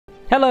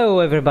Hello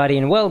everybody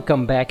and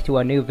welcome back to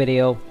a new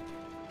video.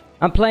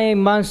 I'm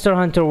playing Monster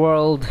Hunter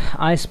World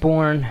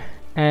Iceborne,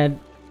 and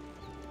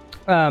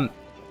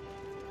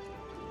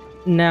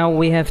now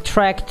we have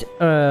tracked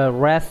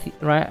Rebzion?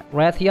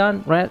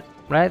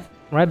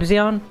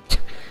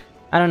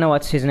 I don't know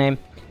what's his name.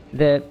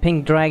 The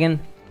pink dragon,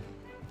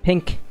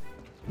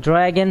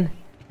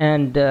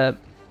 and where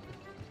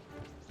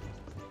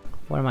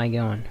am I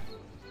going?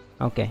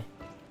 Okay.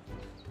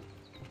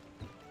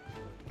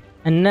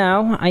 And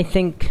now I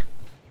think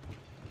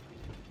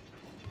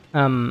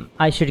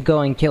I should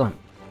go and kill him.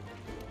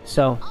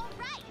 So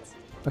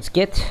let's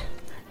get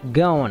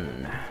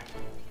going.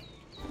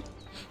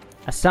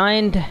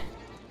 Assigned.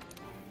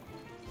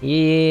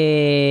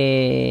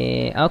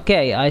 Yeah.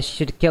 Okay, I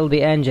should kill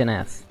the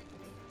engineer.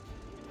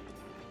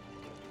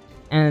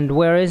 And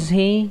where is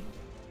he?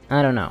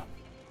 I don't know.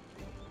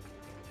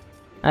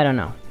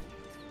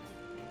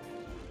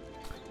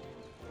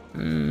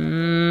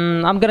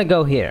 I'm gonna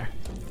go here.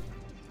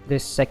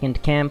 This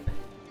second camp.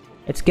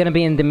 It's gonna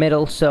be in the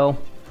middle, so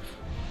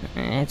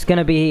it's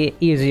gonna be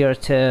easier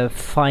to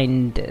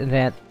find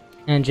that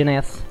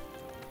engineer.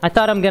 I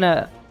thought I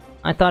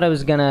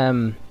was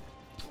gonna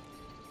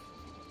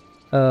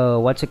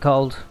what's it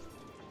called?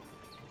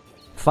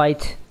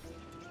 Fight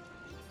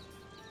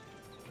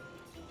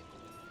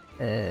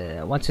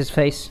what's his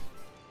face?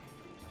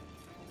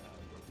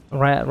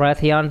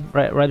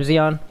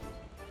 Rebzion?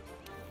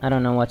 I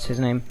don't know what's his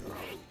name.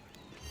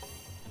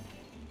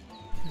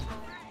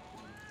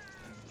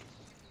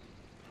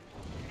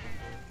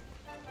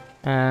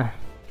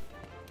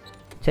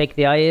 Take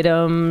the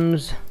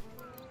items.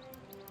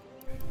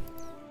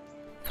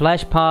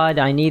 Flash pod,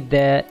 I need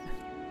that.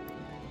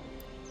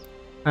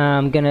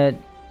 I'm gonna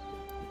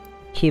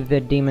keep the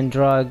demon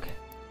drug.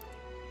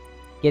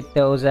 Get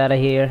those out of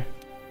here.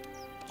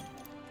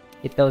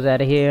 Get those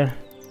out of here.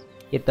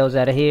 Get those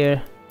out of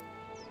here.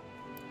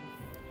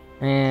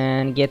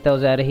 And get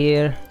those out of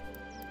here.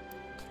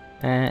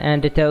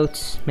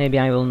 Antidotes, maybe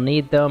I will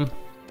need them.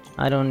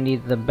 I don't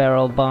need the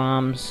barrel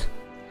bombs.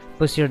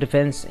 Boost your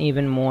defense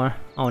even more.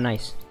 Oh,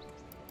 nice.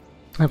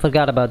 I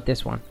forgot about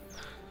this one.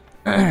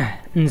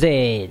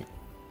 Zed.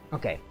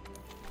 Okay.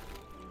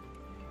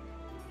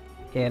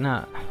 Okay,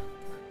 now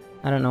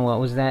I don't know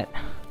what was that.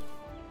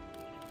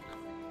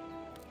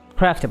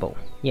 Craftable.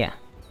 Yeah.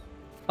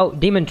 Oh,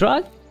 demon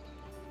drug?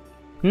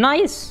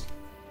 Nice!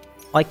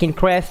 I can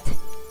craft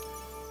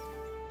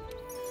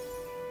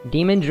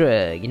demon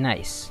drug.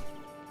 Nice.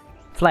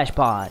 Flash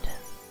pod.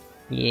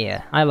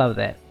 Yeah, I love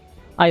that.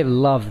 I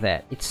love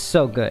that. It's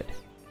so good.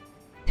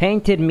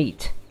 Tainted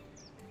meat.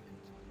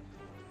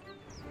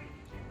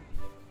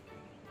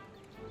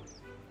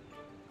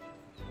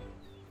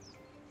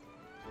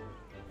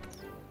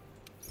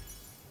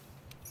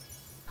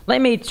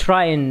 Let me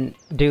try and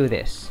do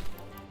this.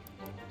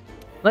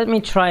 Let me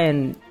try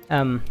and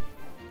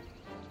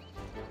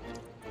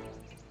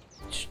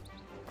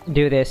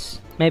do this.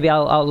 Maybe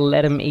I'll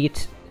let him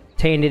eat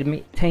tainted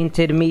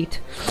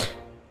meat.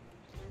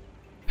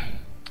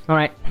 All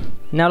right.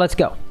 Now let's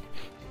go.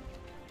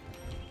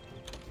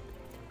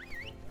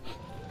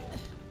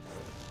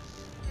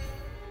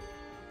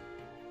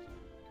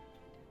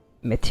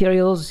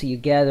 Materials you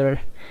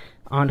gather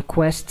on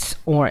quests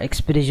or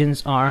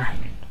expeditions are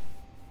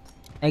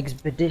Watch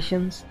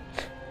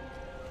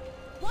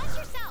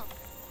yourself.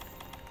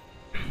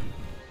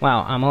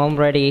 Wow, I'm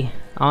already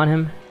on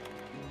him.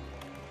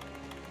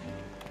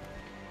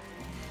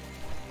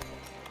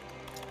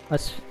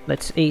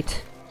 Let's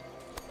eat.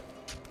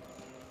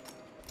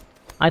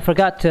 I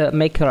forgot to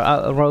make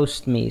her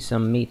roast me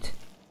some meat.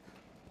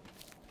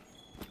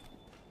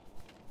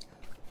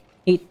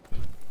 Eat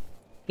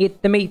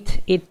the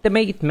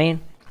meat,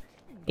 man.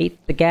 Eat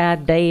the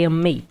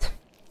goddamn meat.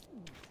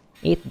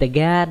 Eat the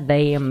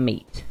goddamn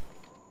meat.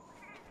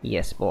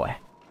 Yes, boy.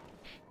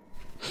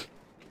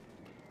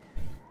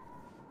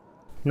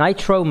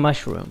 Nitro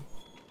mushroom.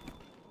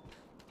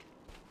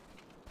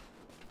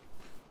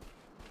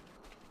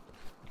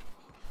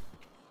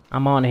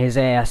 I'm on his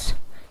ass.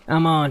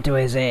 I'm on to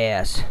his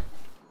ass.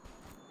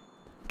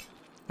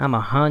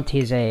 I'ma hunt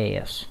his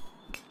ass.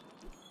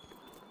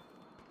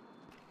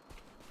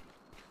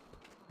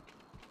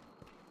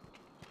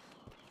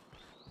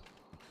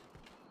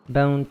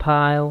 Bone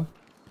pile.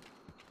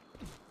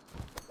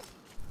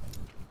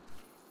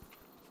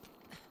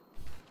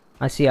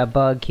 I see a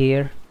bug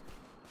here.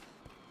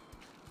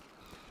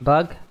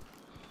 Bug?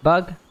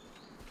 Bug?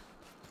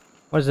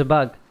 Where's the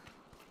bug?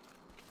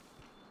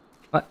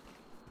 What?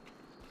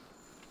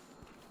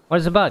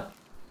 Where's the bug?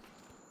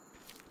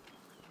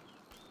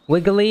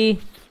 Wiggly.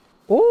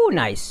 Oh,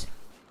 nice.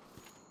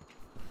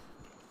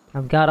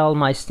 I've got all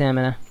my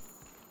stamina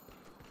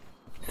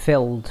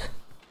filled.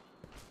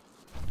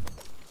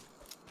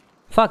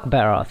 Fuck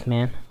Baroth,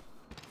 man.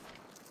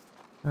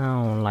 I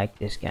don't like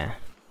this guy.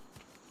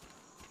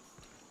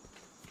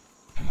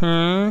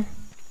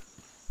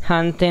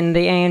 Hunting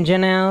the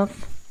engine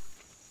elf.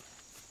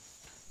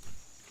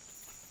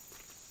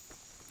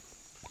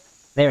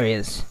 There he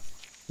is.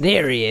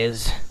 There he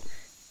is.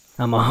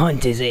 I'ma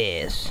hunt his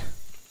ass.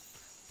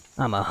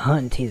 I'ma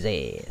hunt his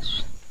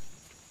ass.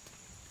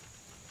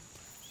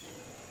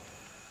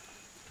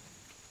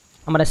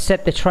 I'm gonna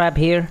set the trap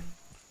here.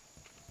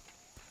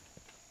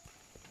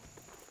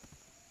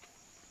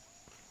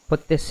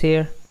 Put this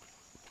here.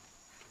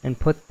 And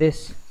put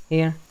this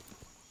here.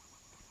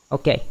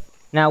 Okay.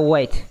 Now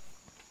wait.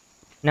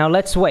 Now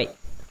let's wait.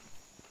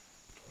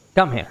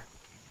 Come here.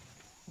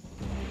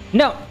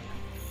 No!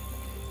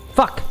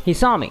 Fuck! He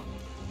saw me.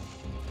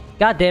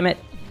 God damn it.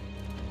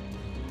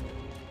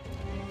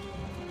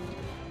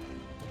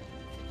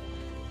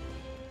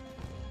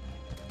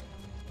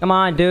 Come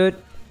on, dude.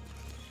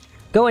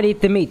 Go and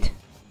eat the meat.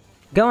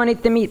 Go and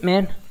eat the meat,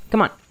 man.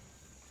 Come on.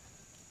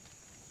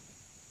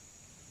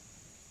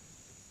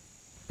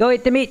 Go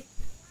eat the meat.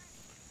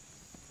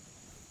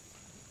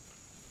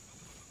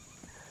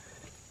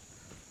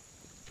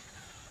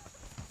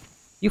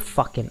 You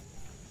fucking...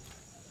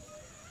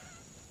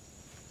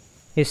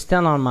 He's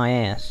still on my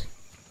ass.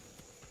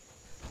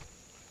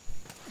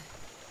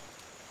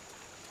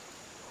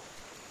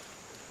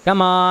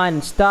 Come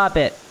on, stop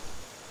it.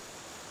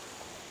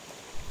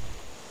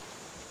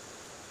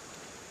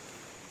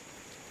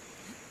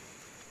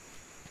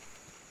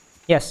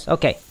 Yes,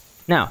 okay.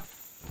 Now.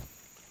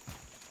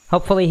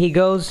 Hopefully he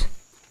goes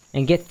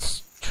and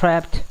gets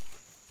trapped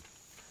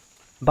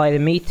by the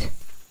meat.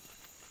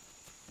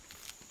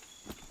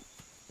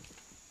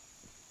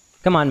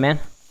 Come on, man.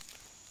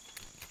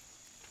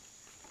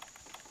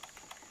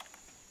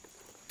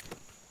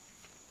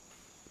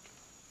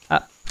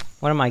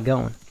 Where am I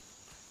going?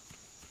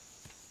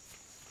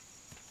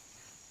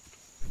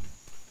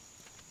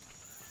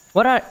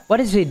 What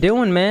is he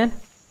doing, man?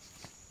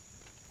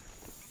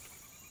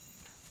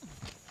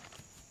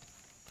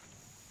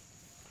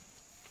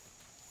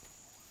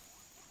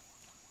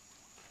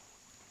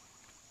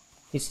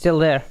 He's still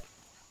there.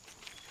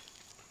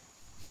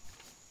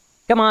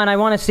 Come on, I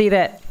want to see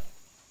that.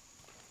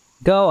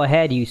 Go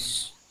ahead, you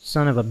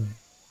son of a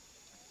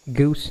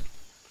goose.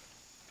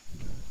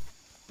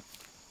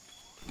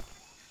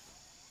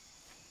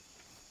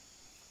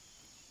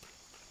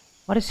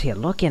 What is he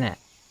looking at?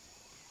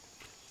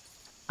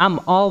 I'm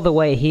all the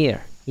way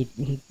here.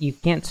 You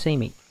can't see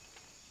me.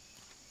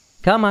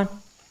 Come on.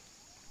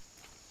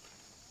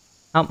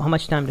 How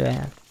much time do I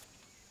have?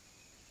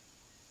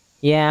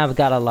 Yeah, I've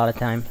got a lot of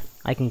time.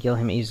 I can kill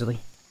him easily.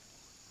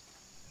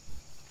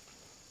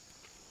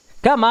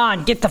 Come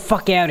on, get the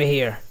fuck out of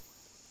here.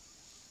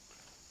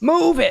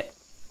 Move it!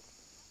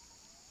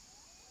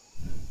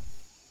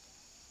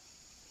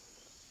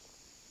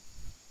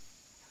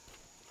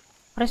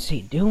 What is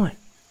he doing?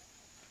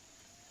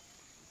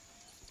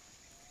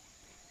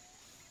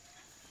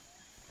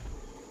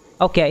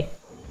 Okay.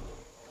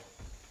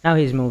 Now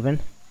he's moving.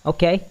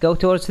 Okay, go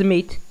towards the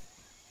meat.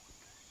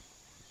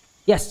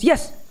 Yes,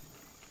 yes!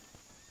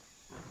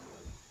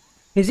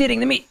 He's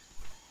eating the meat.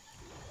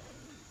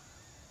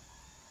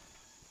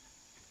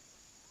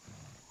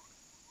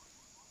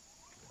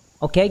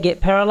 Okay, get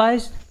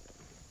paralyzed.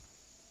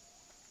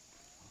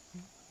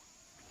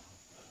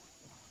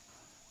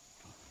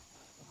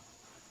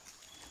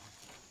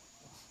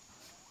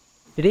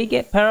 Did he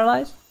get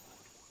paralyzed?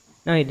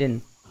 No, he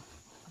didn't.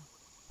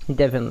 He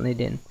definitely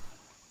didn't.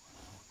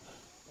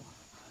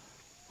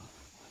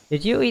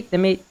 Did you eat the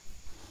meat?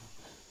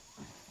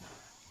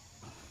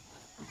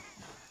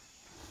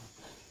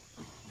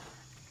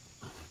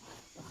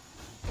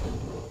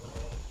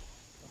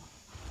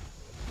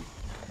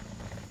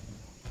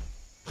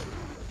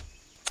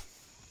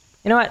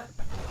 You know what?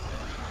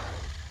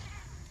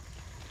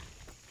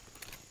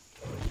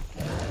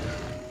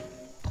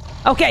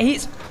 Okay,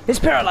 he's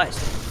paralyzed.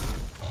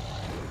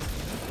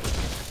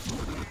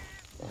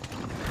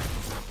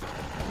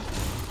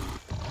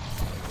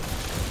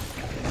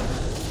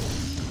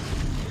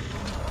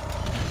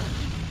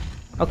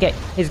 Okay,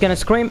 he's gonna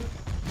scream.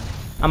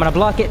 I'm gonna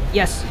block it.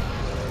 Yes.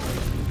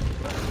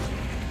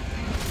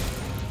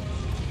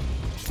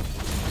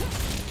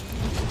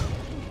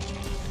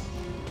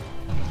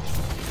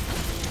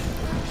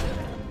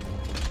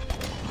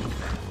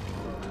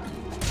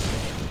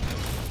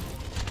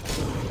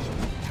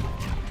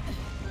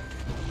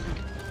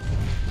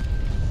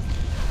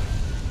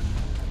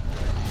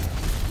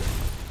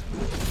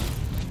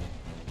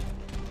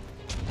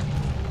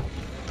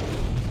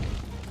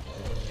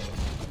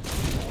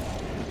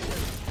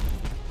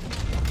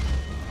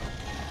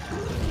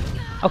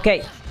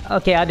 Okay,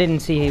 okay, I didn't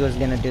see he was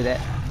gonna do that.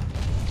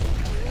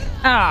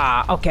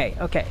 Ah, okay,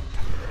 okay.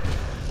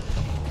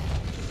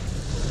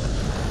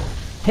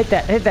 Hit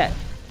that, hit that.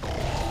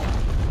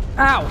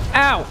 Ow,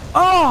 ow,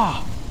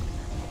 oh!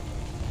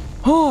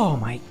 Oh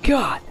my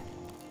god.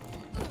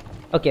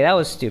 Okay, that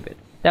was stupid.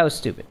 That was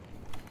stupid.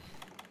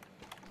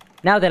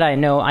 Now that I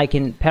know I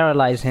can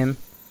paralyze him.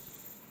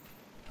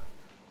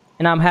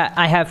 And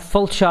I have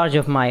full charge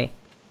of my...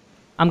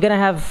 I'm gonna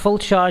have full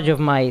charge of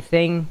my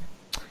thing.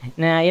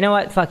 Nah, you know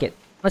what? Fuck it.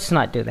 Let's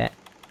not do that.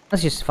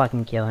 Let's just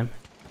fucking kill him.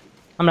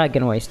 I'm not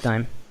gonna waste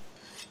time.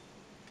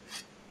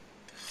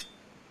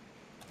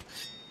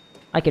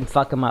 I can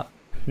fuck him up.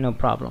 No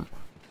problem.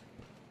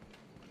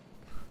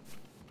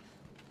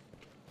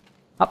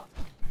 Up.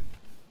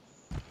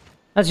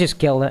 Let's just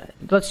kill it.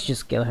 Let's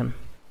just kill him.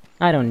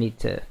 I don't need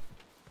to.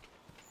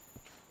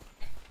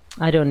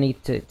 I don't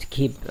need to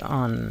keep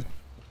on.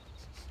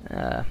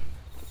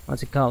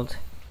 What's it called?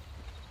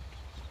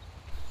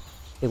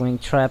 Doing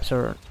traps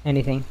or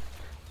anything.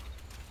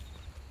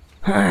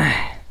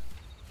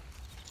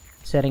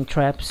 Setting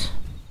traps.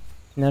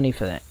 No need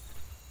for that.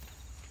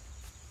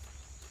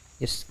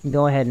 Just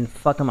go ahead and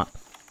fuck them up.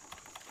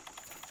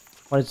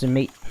 Where's the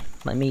meat?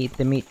 Let me eat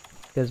the meat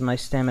because my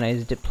stamina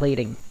is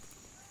depleting.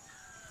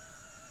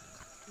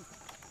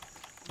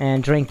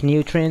 And drink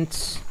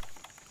nutrients.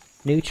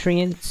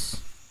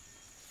 Nutrients.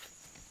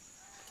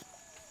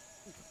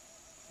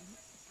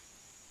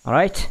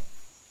 Alright.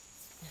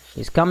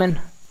 He's coming.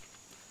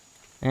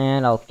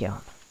 And I'll kill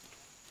him.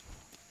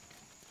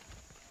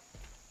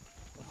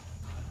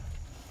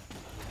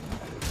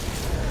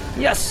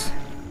 Yes!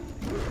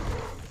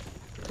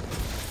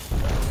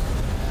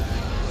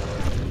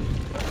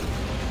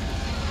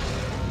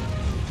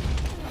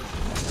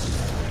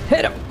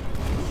 Hit him!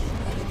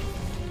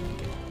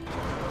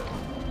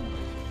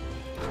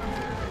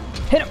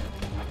 Hit him!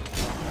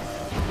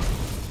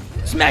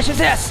 Smash his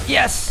ass!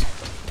 Yes!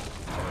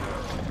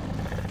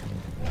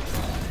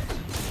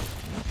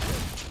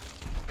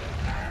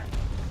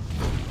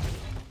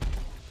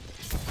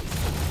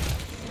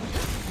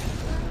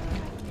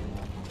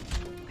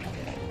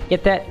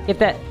 Get that, get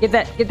that, get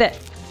that, get that!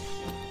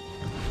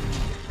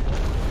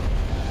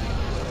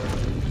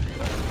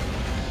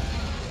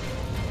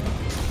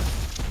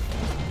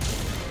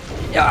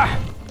 Yeah!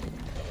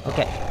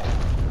 Okay.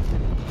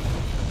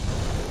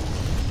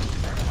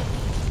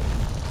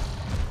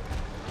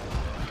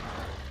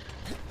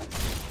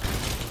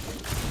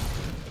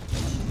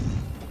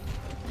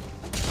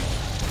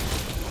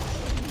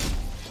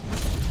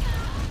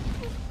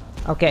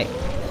 Okay.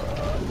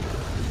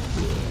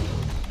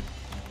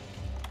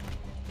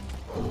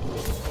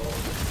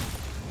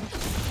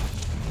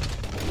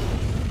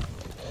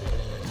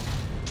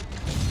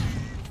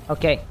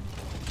 Okay.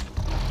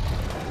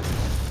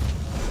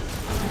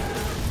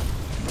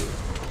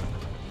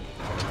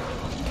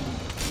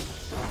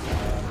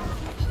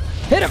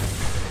 Hit him!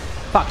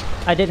 Fuck,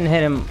 I didn't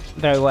hit him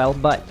very well,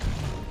 but...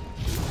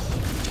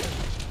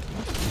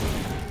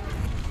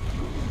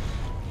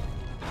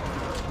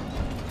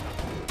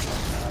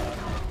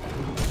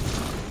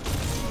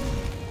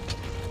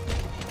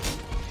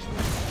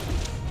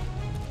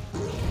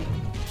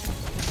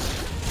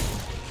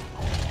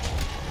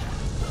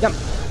 Jump!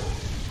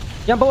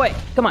 Jump away!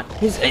 Come on!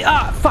 He's...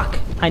 Ah! Fuck!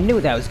 I knew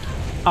that was...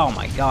 Oh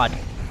my god.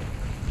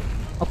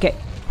 Okay.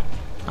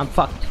 I'm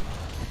fucked.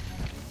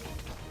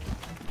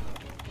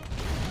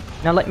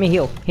 Now let me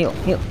heal. Heal.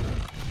 Heal.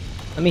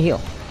 Let me heal.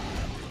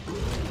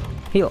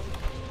 Heal.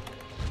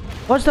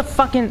 What's the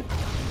fucking...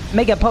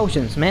 Mega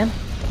potions, man?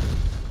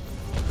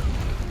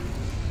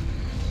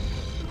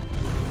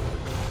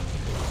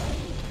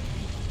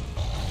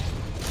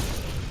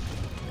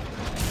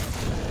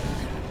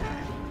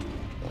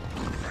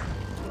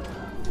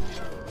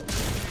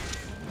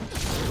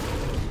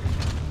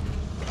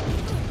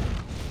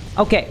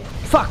 Okay.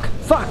 Fuck.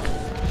 Fuck.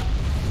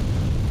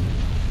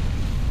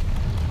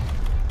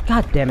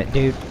 God damn it,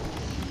 dude.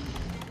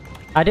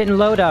 I didn't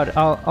load out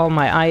all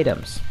my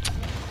items.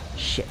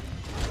 Shit.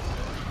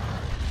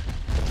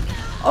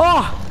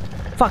 Oh!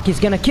 Fuck, he's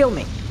gonna kill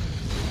me.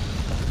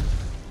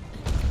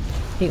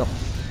 Heal.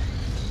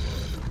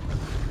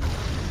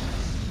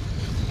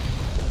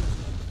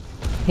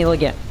 Heal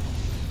again.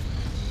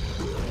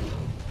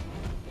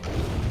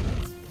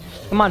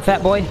 Come on,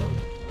 fat boy.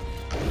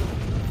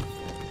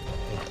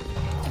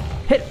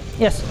 Hit!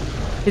 Yes!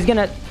 He's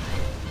gonna...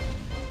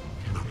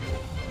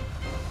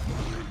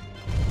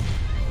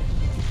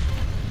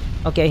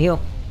 Okay, heal.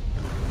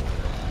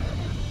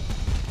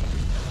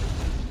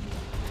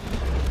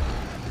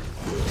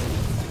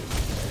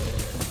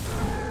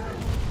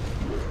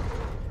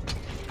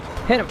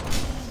 Hit him!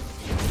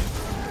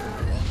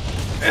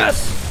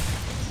 Yes!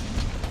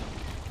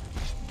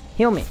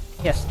 Heal me.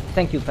 Yes,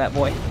 thank you, fat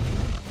boy.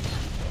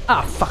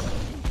 Ah, fuck.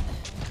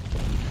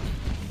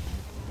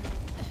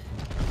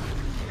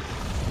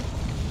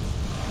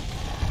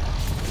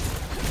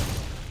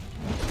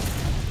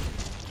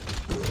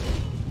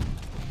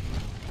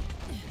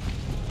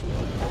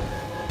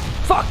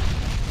 Fuck!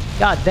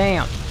 God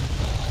damn.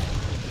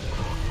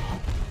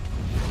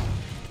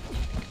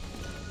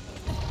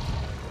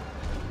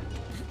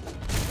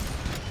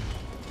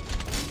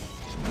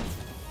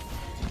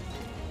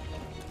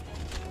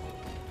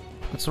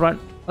 Let's run.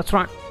 Let's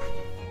run.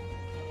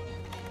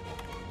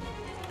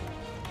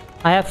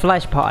 I have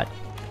flash pod.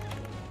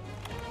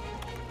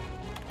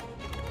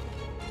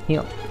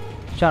 Heal.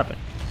 Sharpen.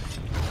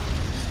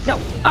 No!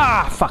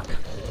 Ah, fuck.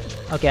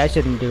 Okay, I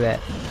shouldn't do that.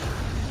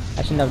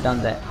 I shouldn't have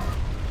done that.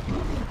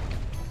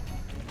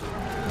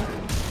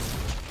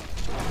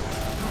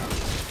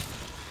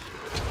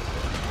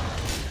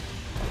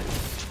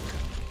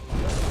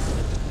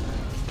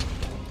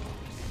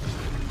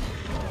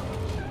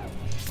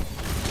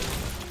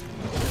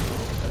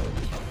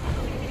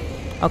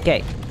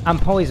 Okay, I'm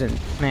poisoned,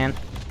 man.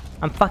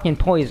 I'm fucking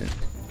poisoned.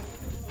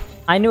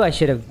 I knew I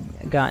should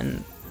have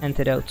gotten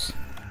antidotes.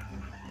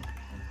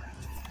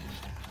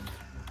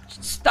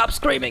 Stop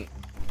screaming!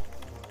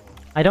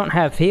 I don't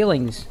have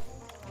healings.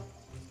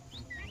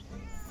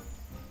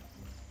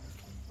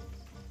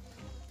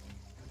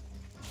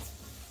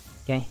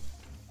 Okay.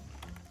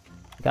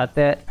 Got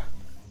that.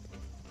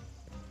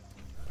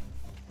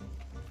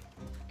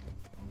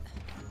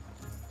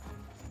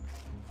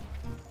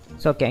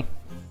 It's okay.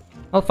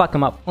 We'll fuck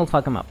him up. We'll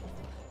fuck him up.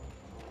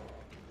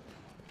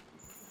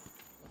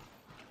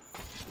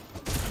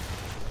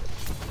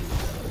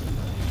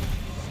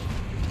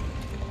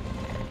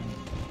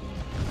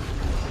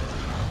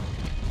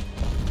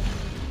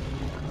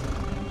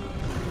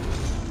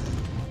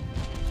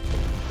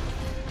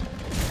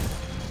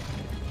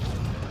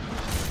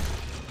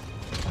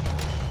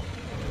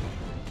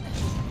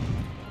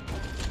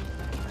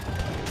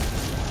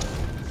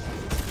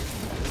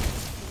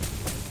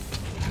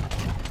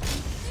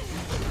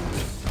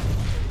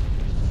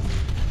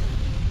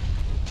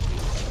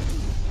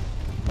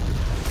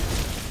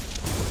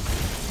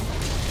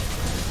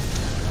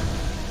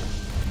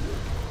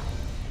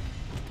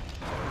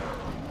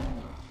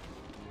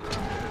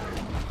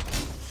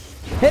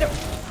 Hit him!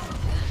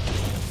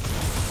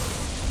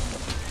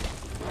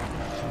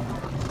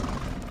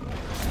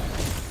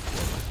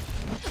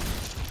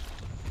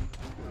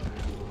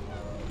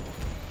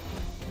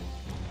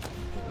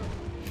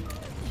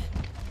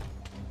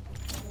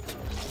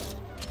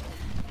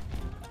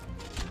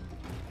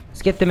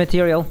 Let's get the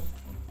material.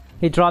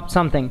 He dropped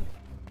something.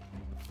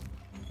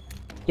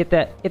 Get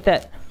that, get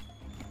that.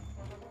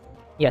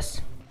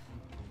 Yes.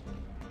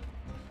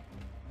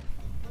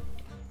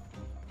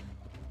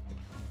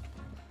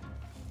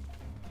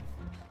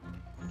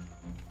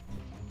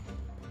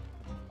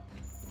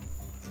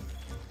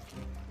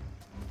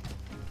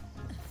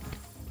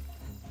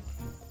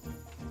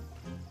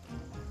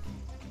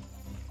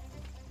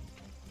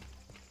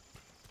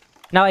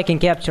 Now I can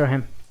capture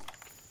him.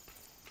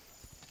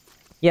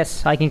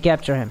 Yes, I can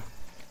capture him.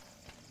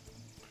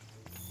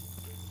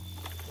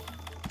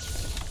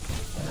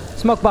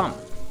 Smoke bomb.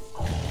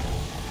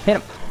 Hit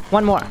him.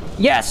 One more.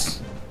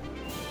 Yes!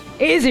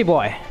 Easy,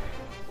 boy.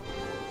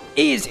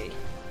 Easy.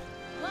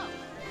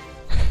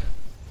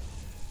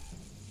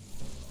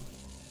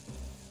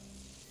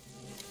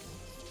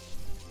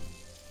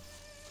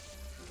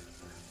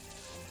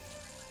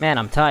 Man,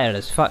 I'm tired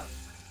as fuck.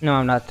 No,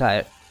 I'm not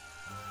tired.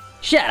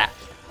 Shut up!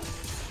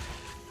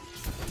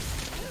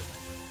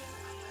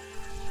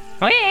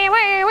 Wee,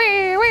 wee,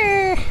 wee,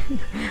 wee.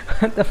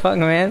 What the fuck,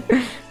 man?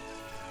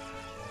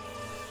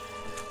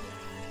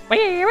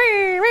 Wee,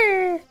 wee,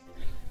 wee.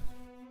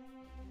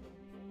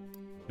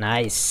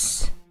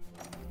 Nice.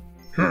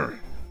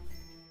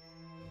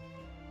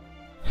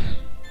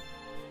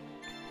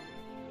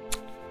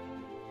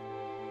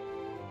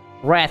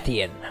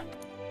 Rathian.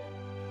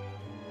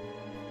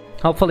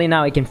 Hopefully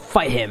now I can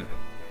fight him.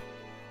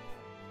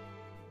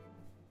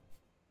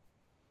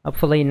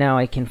 Hopefully now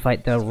I can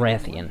fight the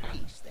Rathian.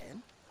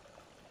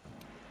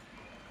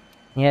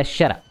 Yeah,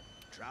 shut up.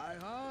 Try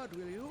hard,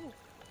 will you?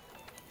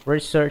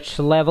 Research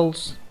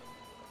levels.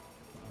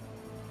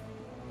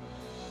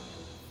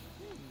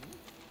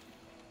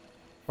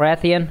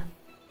 Rathian.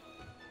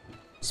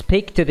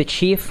 Speak to the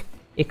chief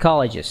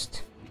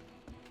ecologist.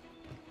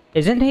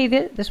 Isn't he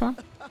this one?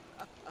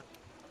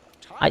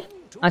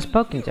 I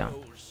spoke to him.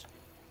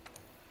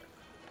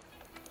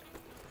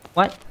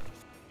 What?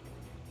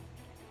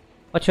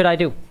 What should I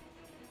do?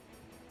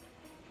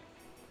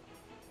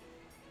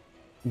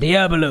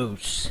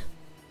 Diablos.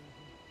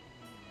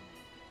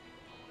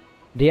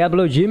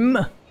 Diablo Jim.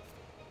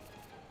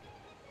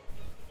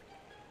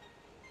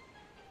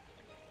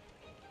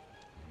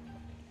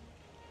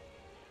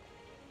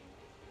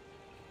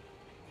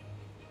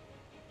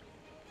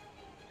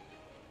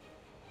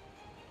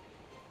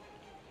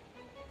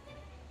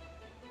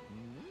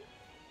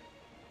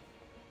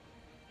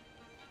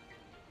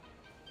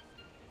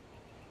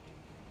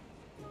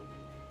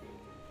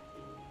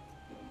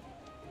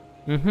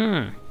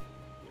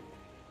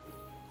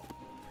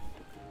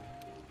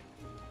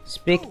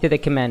 Speak to the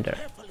commander.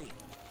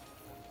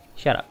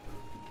 Shut up.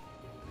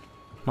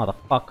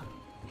 Motherfucker.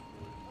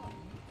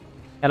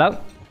 Hello?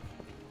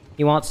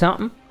 You want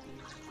something?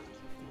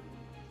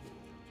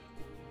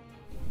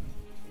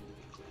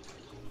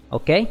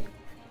 Okay.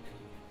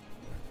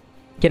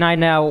 Can I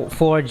now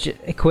forge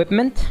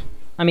equipment?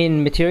 I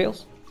mean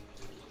materials?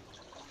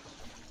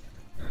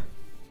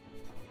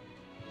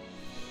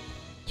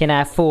 Can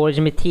I forge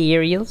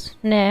materials?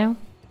 No.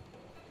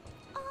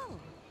 Oh.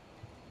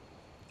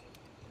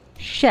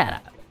 Shut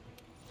up.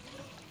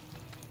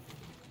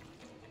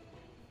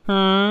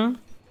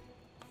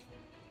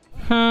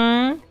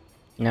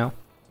 No.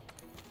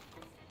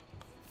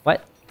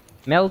 What?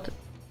 Melt?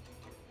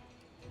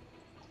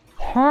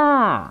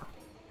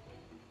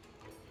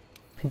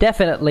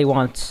 Definitely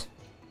wants.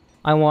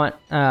 I want,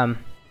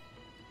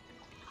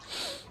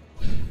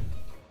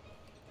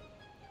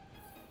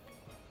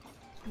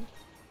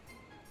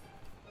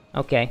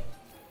 okay.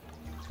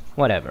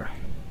 Whatever.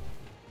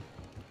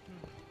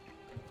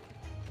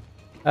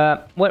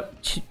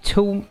 What?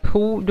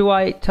 Who do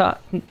I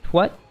talk?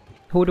 What?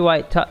 Who do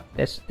I talk?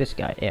 This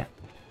guy, yeah.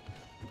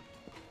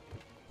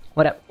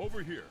 What up?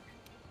 Over here.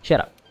 Shut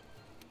up.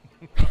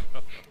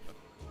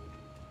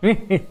 Sign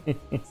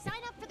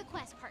up for the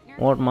quest, partner.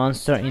 What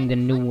monster in the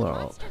new Hunt the world?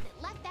 monster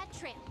that left that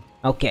trail.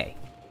 Okay,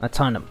 let's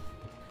hunt him.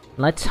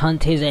 Let's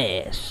hunt his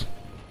ass.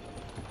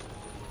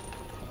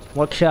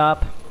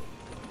 Workshop.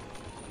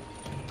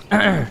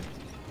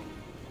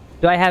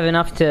 Do I have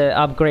enough to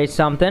upgrade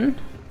something?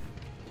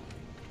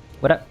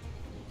 What up?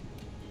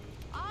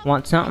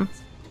 Want something?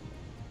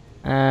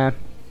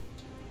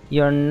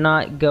 You're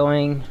not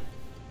going...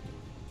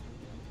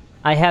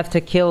 I have to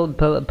kill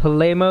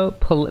Palemo.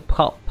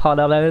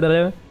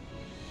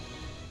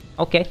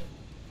 Okay.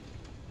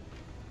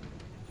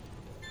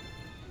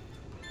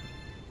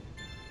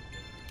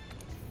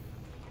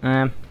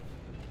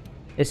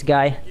 This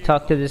guy.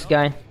 Talk to this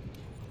guy.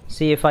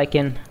 See if I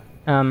can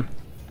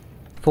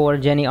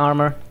forge any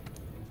armor.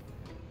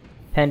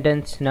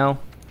 Pendants, no.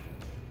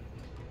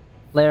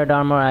 Layered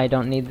armor, I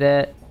don't need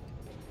that.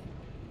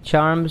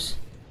 Charms.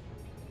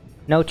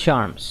 No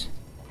charms.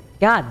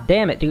 God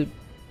damn it, dude.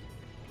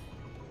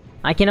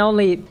 I can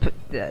only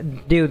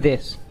do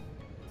this.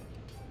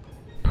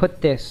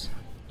 Put this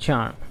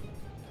charm.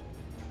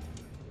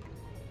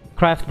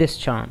 Craft this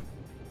charm.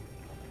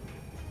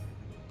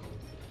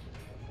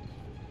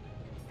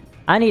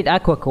 I need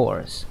aqua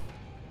cores.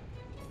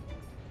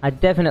 I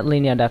definitely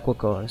need aqua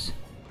cores.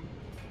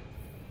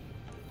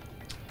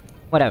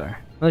 Whatever.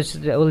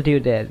 We'll do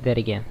that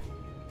again.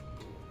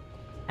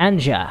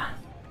 Anja.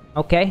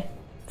 Okay.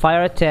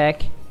 Fire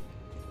attack.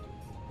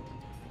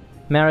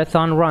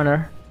 Marathon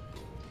runner.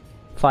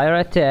 Fire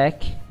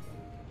attack.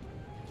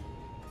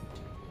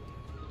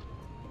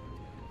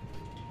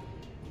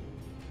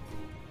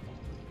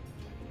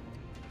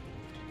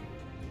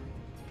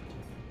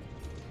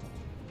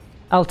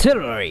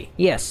 Artillery.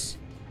 Yes.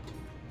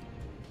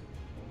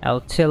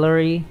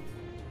 Artillery.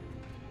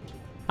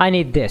 I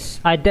need this.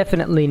 I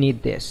definitely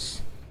need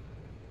this.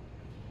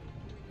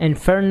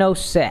 Inferno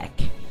sack.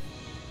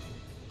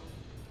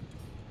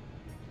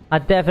 I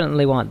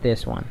definitely want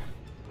this one.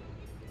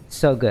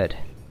 So good.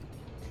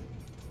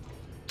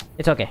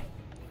 It's okay.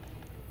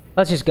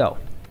 Let's just go.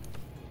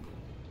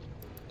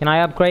 Can I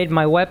upgrade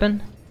my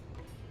weapon?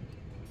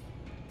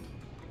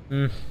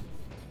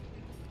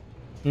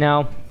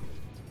 No.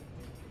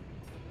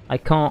 I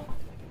can't.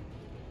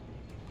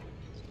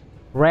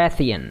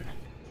 Rathian.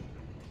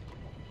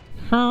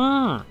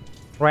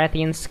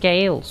 Rathian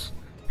scales.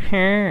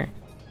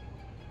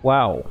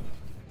 Wow.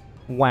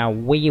 Wow,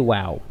 wee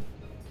wow.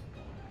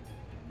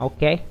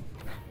 Okay.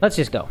 Let's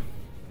just go.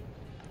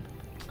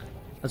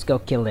 Let's go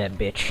kill that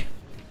bitch.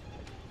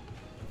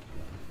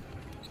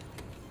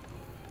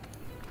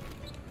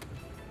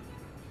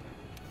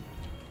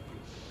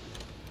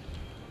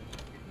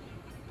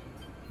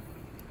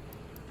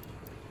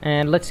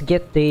 And let's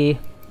get the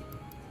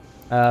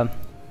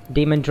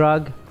demon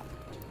drug.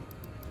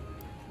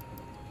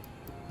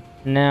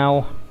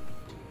 Now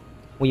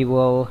we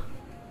will.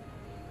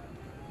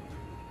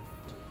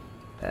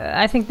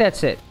 I think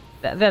that's it.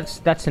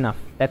 That's enough.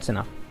 That's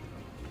enough.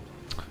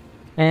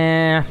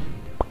 I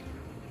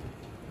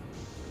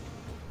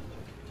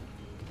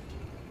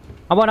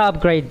want to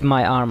upgrade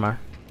my armor.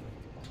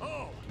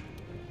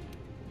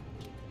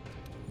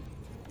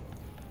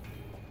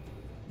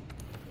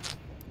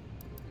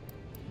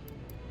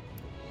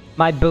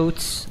 My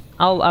boots.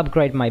 I'll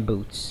upgrade my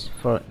boots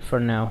for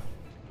now.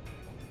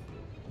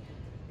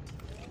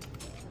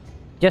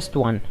 Just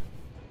one.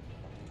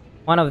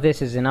 One of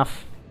this is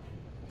enough.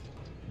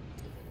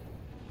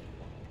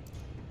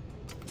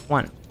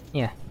 One.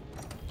 Yeah.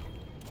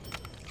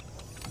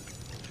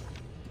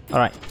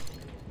 Alright.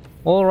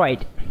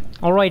 Alright.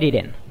 Alrighty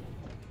then.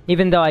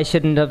 Even though I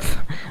shouldn't have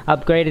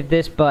upgraded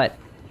this, but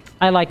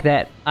I like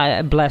that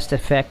blast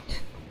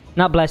effect.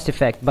 Not blast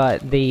effect,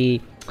 but the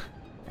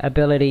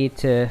ability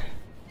to...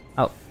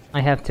 Oh,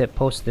 I have to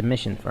post the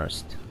mission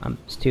first. I'm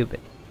stupid.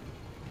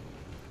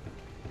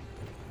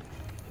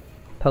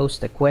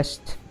 Post a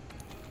quest.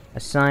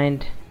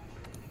 Assigned.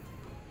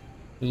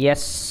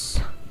 Yes.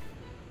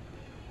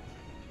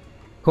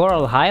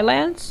 Coral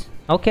Highlands?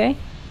 Okay.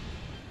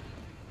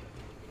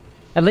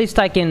 At least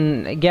I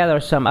can gather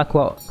some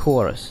aqua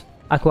cores.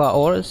 Aqua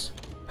ores.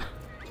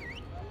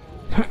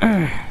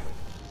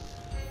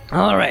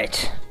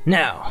 Alright.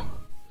 Now.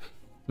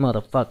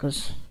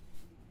 Motherfuckers.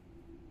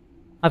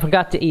 I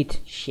forgot to eat.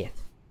 Shit.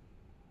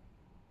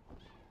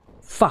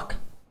 Fuck.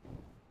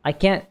 I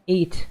can't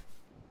eat.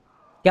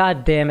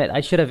 God damn it. I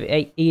should have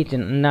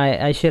eaten and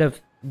I should have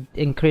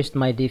increased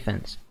my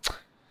defense.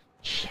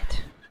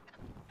 Shit.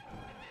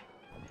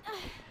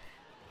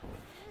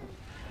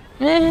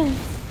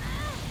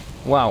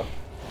 Wow.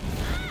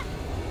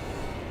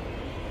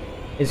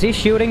 Is he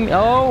shooting me?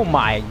 Oh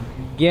my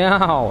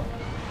god.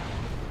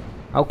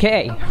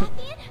 Okay.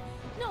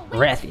 No,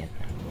 Rathian.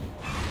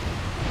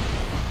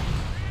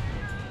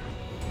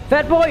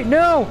 Fat boy,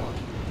 no!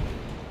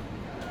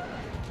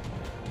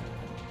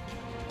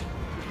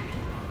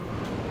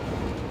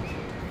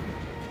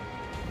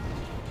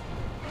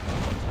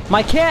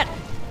 My cat!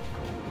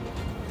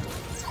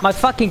 My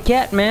fucking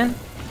cat, man.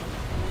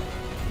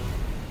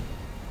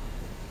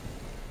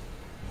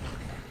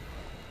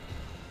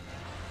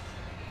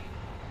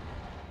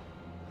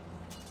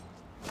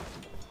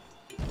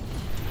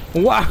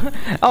 Wow,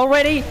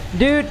 already?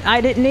 Dude, I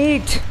didn't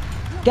eat.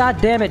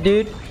 God damn it,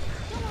 dude.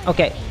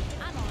 Okay.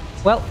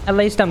 Well, at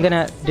least I'm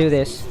gonna do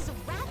this. This is a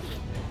Rathian.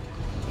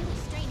 Really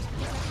strange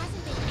because there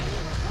hasn't been any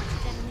reports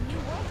of them in the New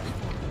World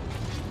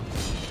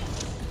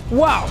before.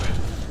 Wow.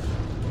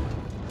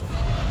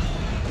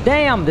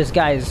 Damn, this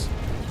guy's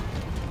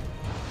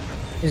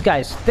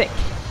thick.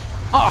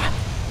 Oh.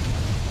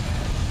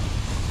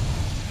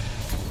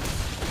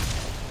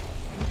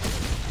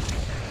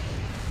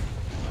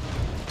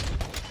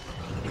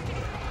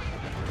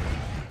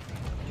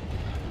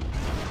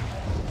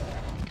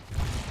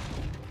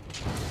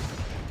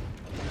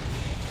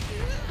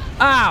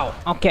 Ow!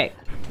 Okay.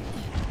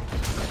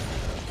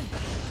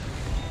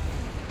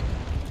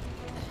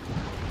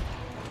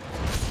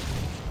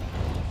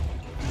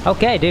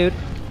 Okay, dude.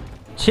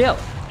 Chill.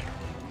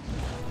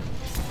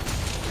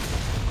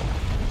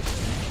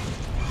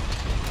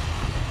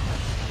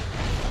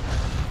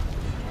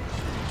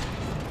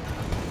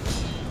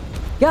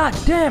 God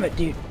damn it,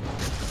 dude.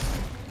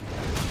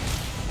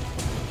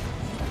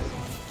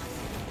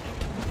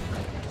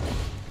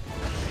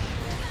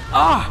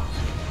 Ah!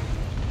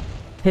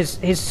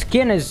 His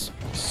skin is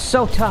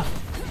so tough.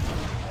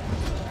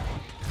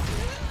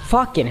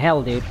 Fucking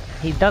hell, dude.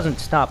 He doesn't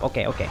stop.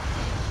 Okay, okay.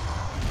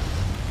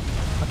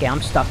 Okay,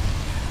 I'm stuck.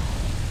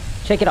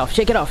 Shake it off,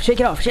 shake it off, shake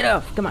it off, shake it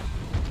off. Come on.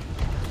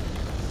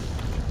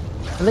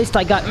 At least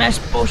I got mass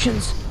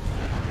potions.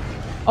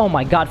 Oh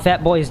my god,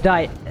 Fat Boy has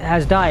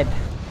died.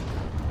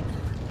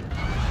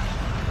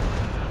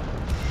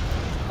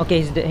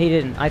 Okay, he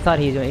didn't. I thought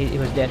he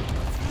was dead.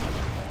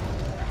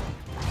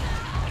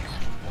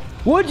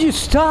 Would you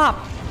stop?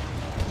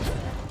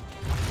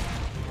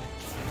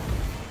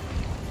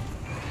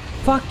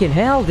 Fucking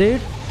hell,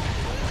 dude.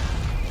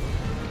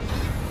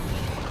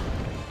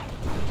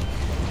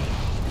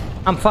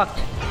 I'm fucked.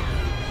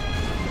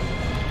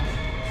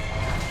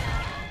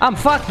 I'm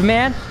fucked,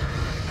 man.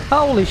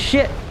 Holy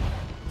shit.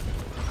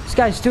 This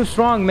guy's too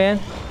strong, man.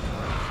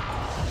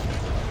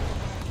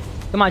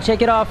 Come on,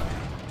 shake it off.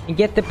 And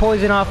get the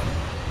poison off.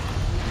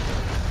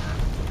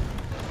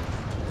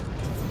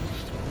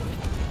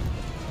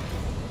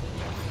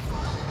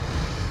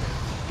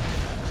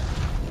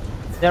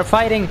 They're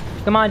fighting.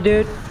 Come on,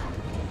 dude.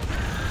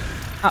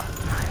 Oh, I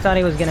thought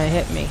he was gonna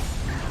hit me.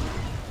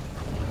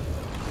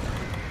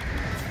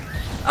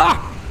 Ah!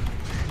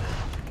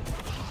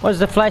 What's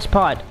the flash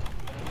pod?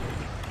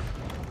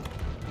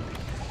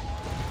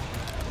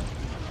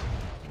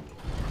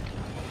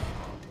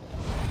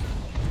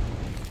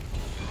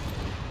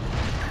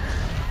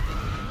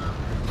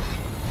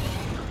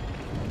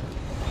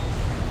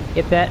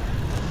 Get that.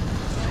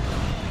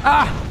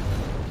 Ah!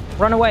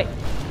 Run away.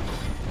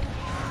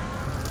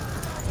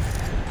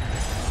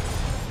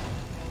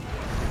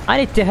 I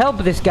need to help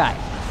this guy.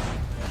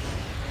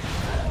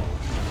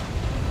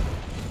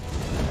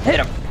 Hit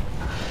him.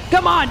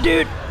 Come on,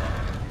 dude.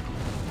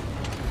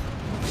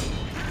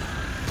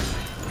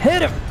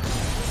 Hit him.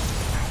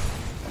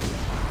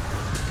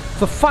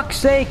 For fuck's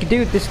sake,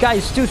 dude, this guy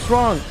is too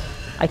strong.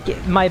 I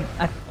can't,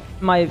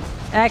 my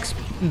axe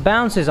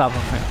bounces off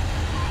of him.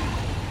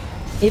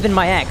 Even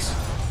my axe.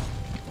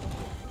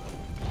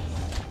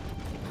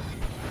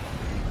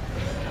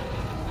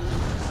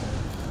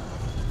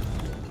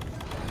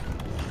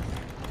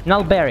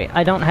 Nullberry.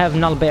 I don't have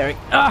Nullberry.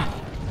 Ah!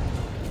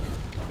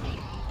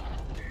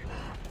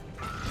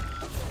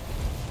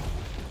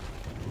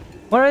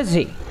 Where is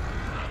he?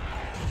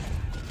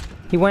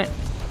 He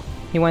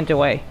went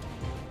away.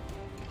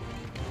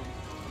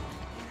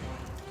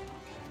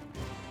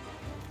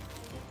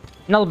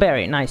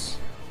 Nullberry, nice.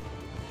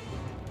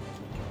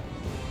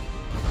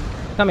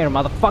 Come here,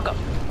 motherfucker.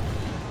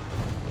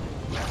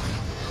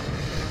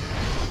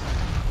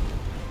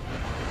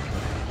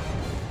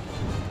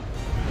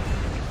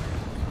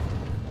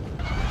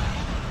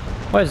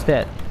 What is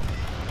that?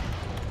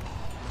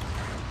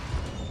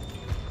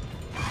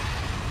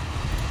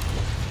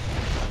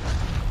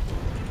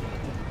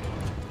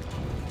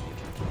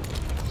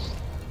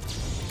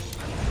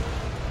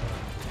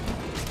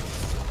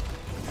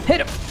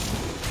 Hit him!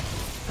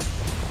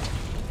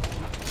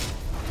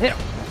 Hit him!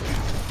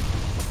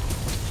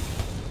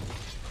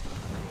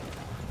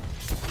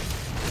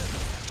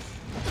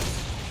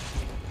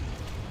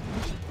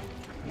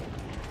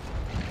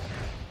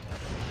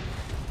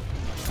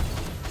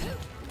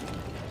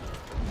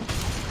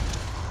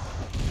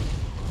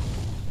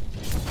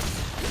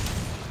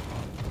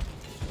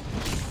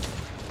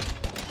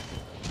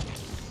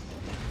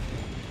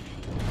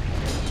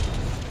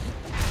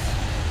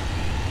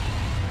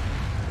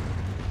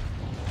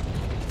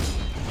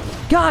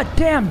 God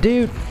damn,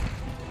 dude!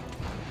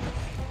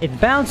 It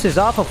bounces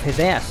off of his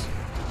ass.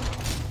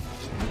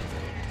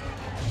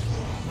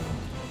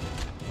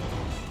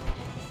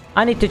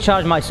 I need to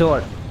charge my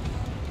sword.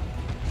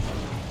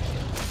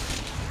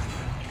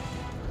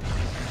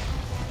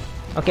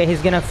 Okay,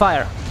 he's gonna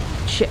fire.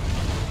 Shit.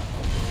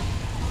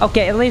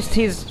 Okay, at least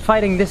he's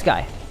fighting this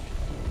guy.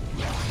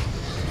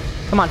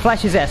 Come on,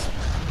 flash his ass.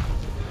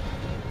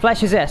 Flash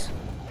his ass.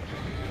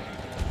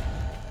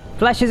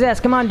 Flash his ass,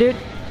 come on, dude.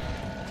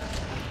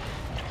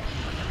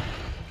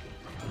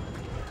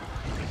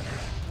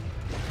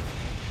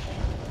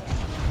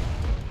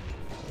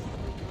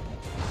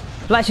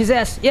 Flash his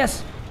ass,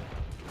 yes!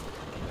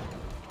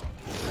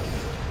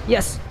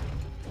 Yes!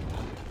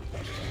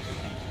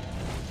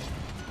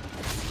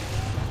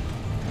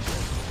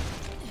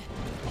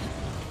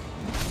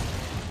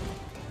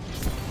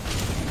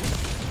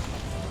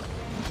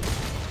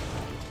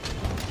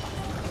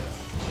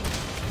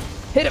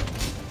 Hit him!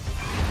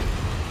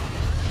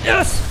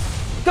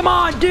 Yes! Come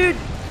on, dude!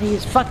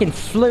 He's fucking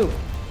flew.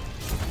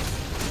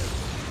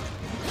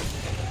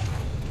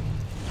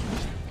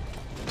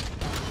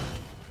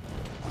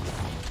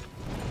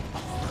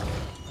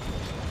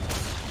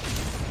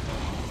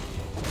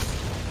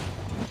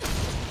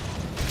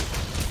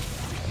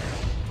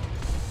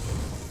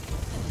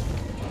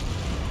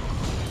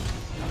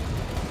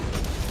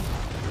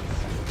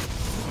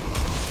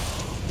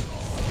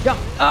 Jump!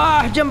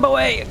 Ah, jump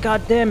away!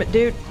 God damn it,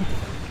 dude.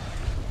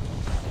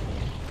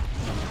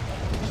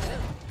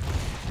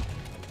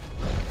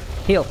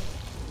 Heal.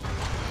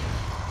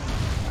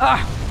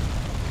 Ah!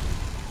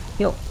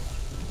 Heal.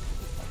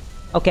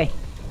 Okay.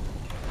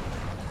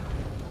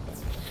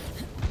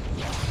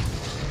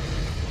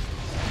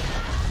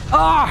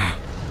 Ah!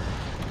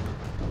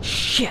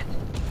 Shit.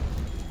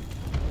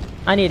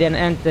 I need an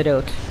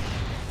antidote.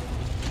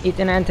 Eat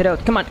an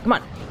antidote. Come on, come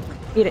on.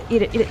 Eat it,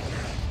 eat it, eat it.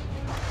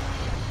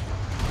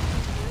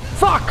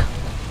 Fuck!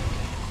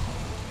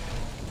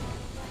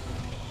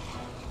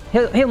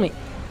 Heal me.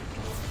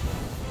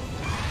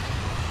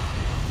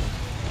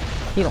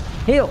 Heal,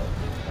 heal.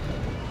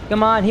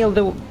 Come on, heal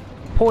the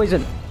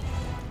poison.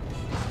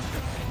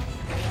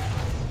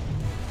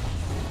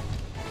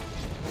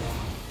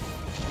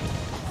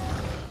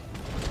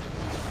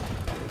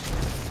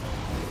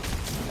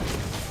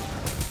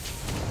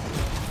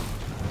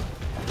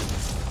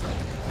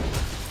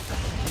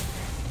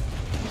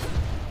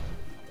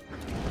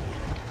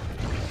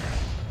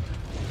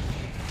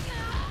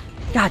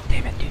 God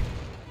damn it, dude.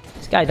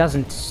 This guy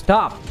doesn't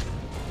stop.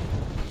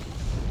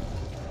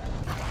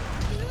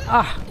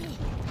 Ah.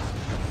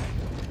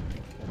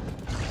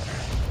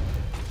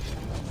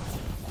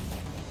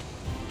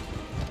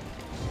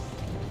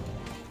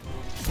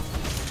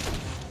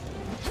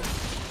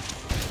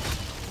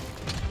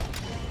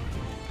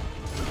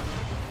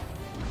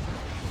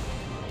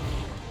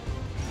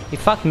 He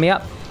fucked me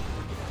up.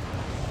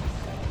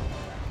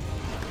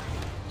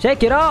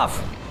 Shake it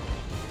off.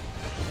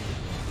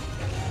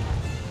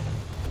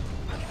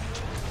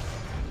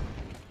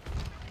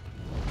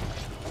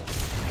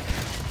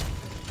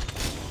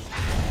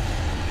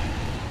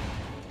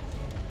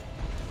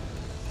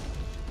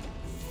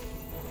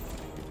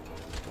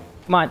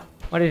 Come on,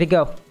 where did he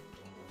go?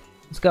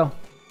 Let's go.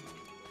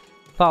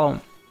 Follow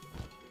him.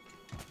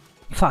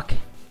 Fuck.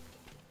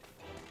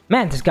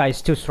 Man, this guy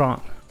is too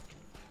strong.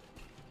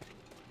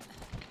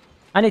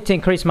 I need to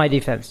increase my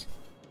defense.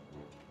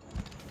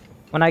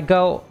 When I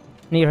go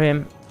near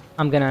him,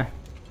 I'm gonna...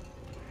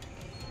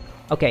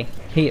 Okay,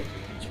 here.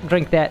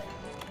 Drink that.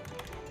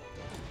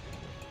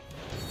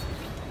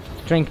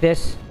 Drink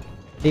this.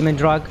 Demon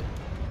drug.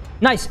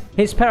 Nice!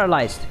 He's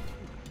paralyzed.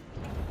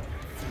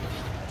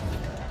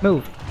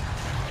 Move.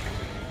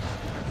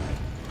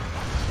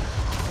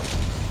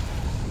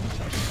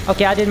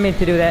 Okay, I didn't mean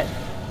to do that.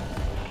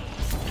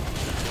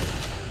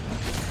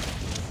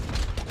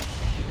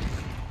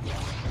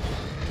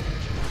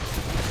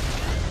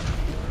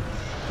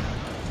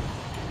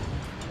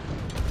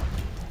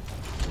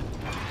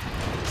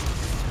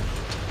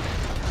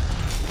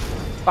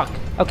 Fuck.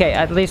 Okay,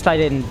 at least I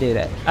didn't do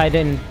that. I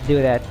didn't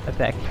do that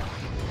attack.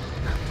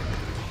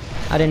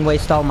 I didn't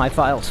waste all my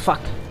files.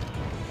 Fuck.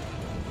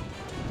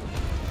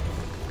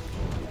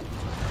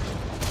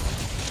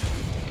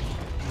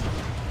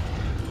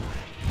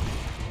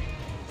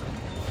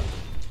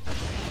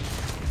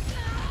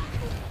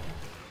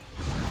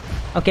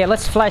 Okay,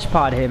 let's flash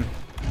pod him.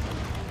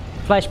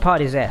 Flash pod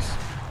his ass.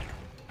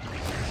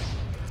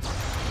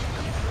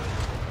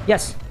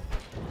 Yes.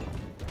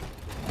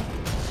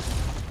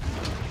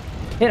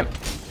 Hit him.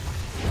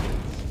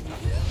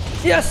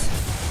 Yes.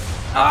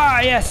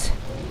 Ah, yes.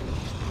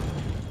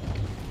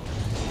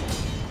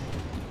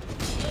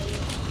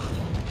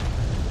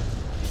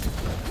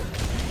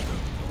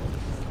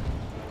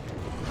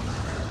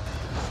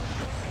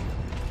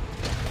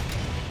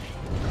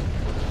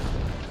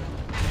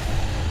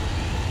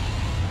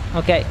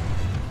 Okay.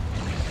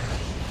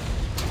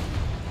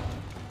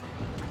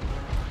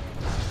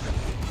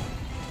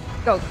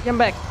 Go, come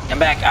back, come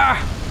back.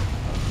 Ah!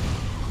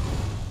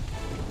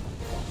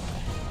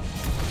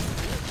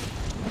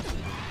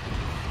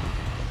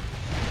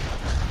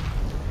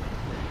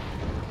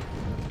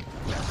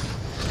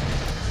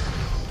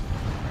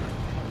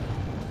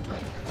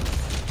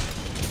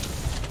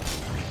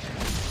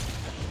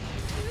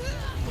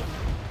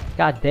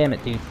 God damn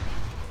it, dude.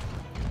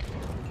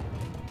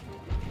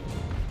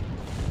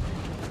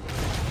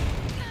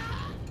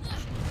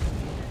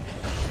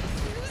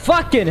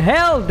 Fucking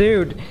hell,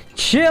 dude!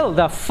 Chill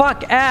the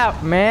fuck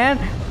out, man!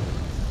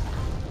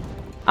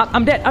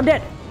 I'm dead, I'm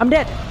dead, I'm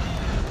dead!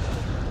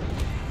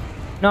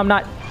 No, I'm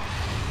not.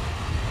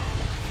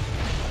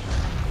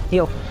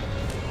 Heal.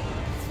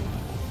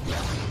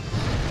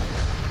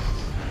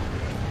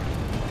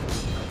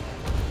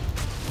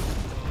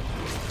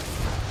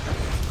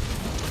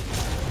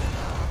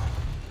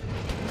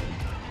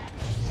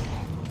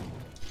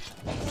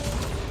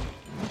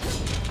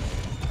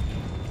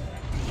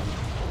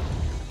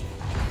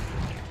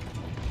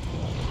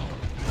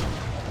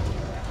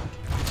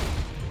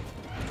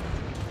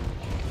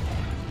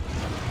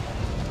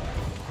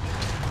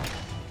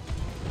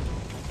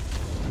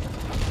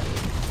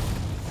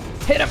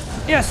 Hit him!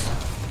 Yes!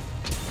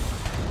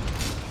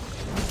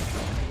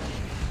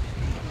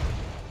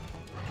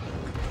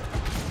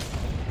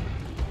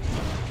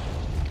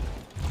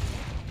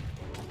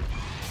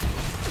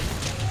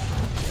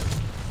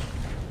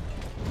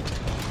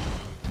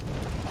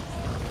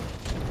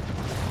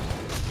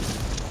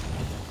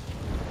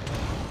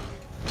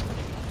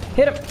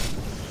 Hit him!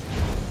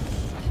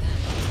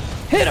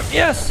 Hit him!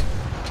 Yes!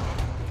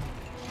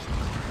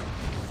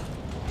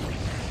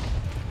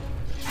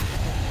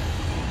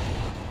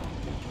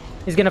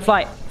 He's gonna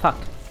fly. Fuck.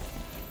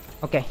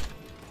 Okay.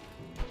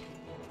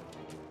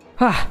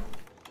 Ah.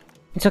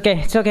 It's okay.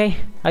 It's okay.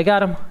 I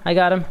got him. I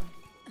got him.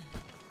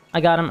 I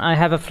got him. I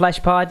have a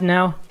flash pod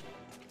now.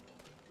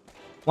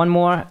 One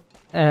more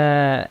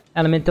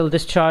elemental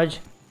discharge,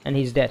 and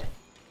he's dead.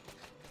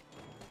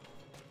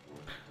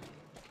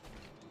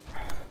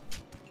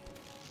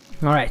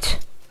 All right.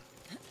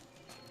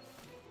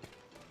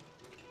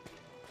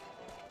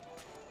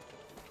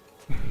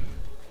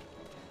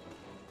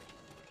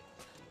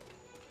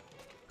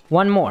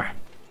 One more.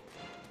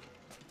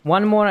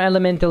 One more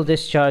elemental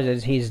discharge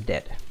as he's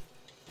dead.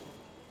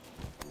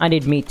 I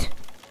need meat.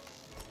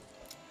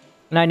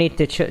 And I need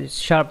to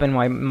sharpen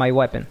my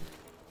weapon.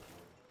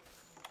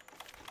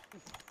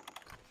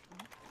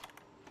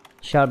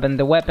 Sharpen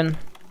the weapon.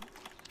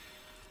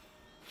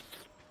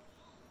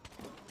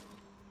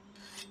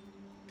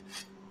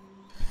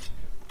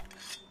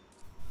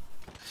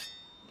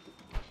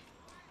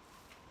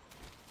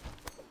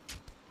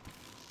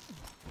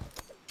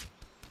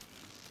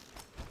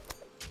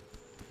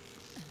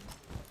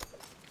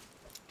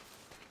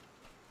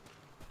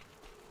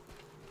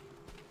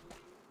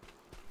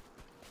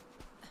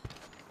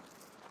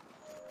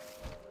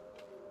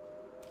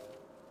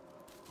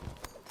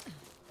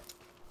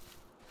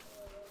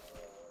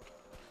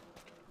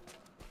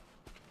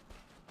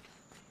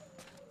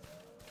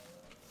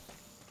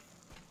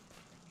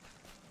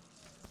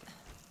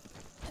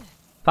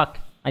 Fuck,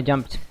 I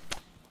jumped.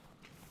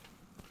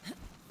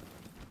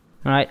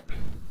 Alright.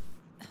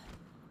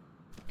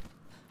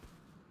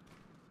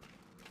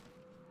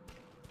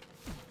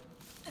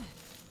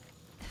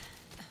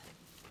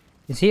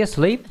 Is he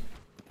asleep?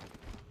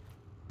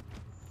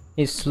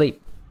 He's asleep.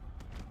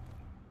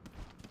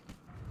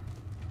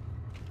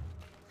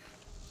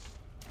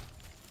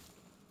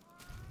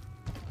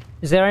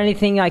 Is there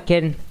anything I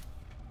can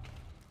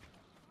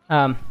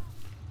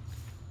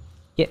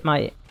get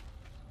my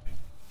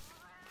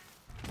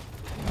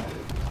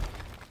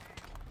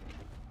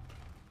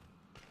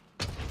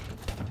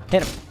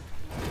hit him.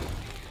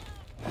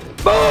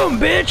 Boom,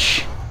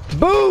 bitch!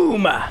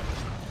 Boom!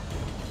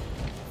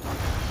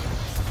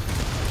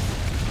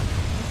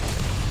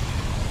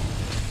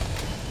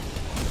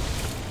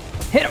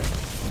 Hit him!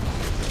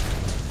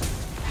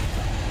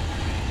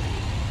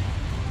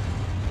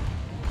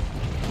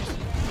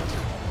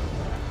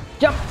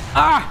 Jump!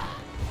 Ah!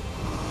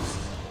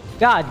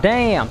 God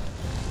damn!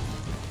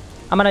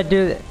 I'm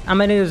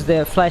gonna use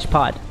the flash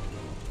pod.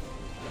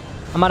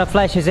 I'm gonna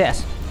flash his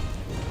ass.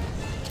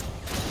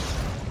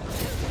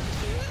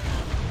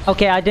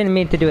 Okay, I didn't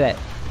mean to do that.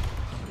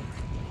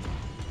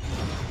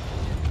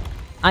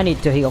 I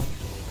need to heal.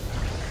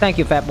 Thank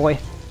you, fat boy.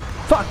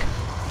 Fuck!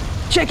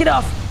 Check it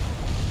off!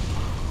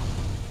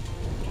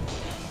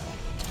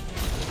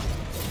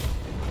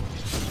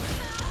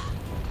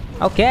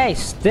 Okay,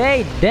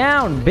 stay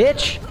down,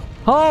 bitch!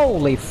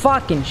 Holy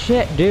fucking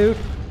shit, dude!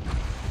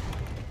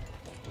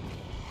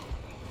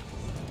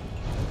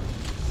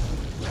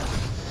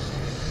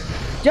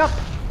 Jump!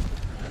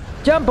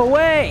 Jump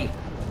away!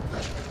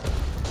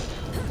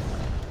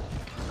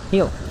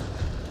 Heal.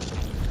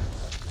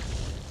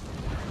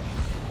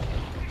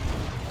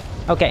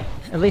 Okay,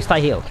 at least I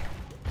healed.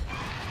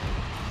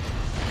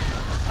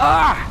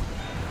 Ah!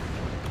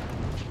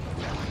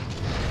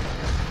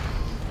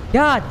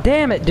 God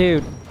damn it,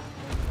 dude.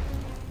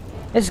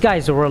 This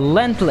guy's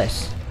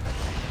relentless.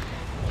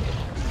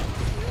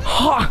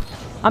 Ha!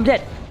 I'm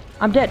dead.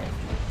 I'm dead.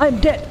 I'm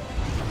dead.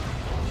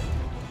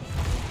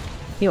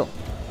 Heal.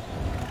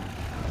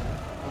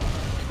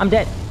 I'm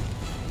dead.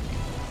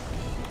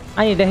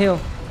 I need to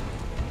heal.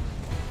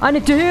 I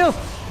need to heal!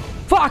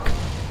 Fuck!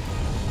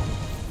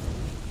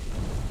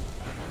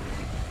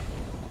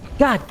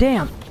 God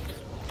damn!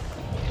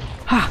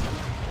 Ha!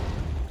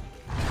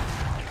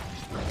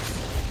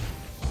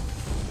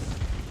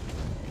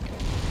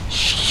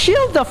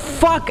 chill the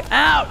fuck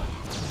out!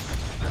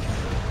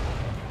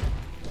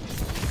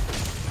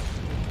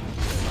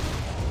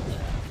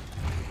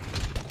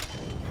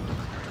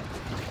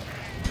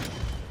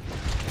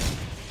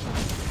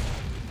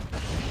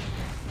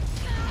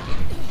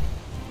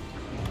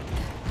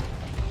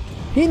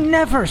 He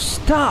never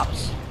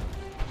stops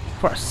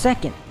for a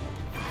second.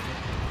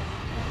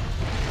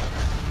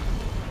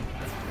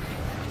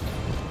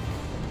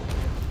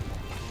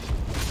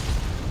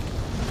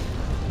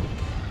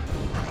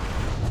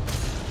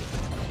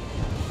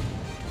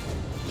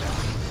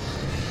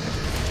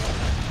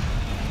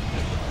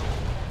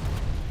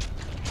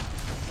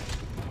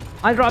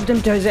 I dropped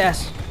him to his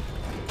ass.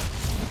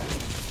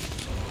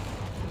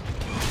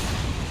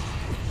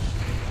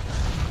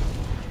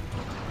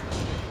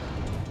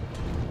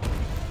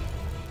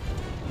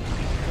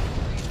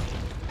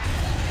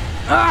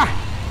 Ah!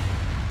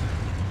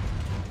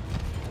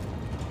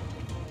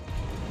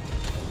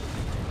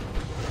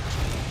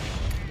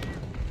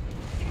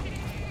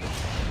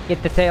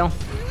 Get the tail.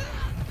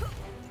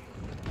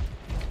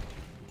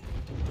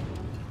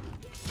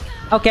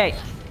 Okay.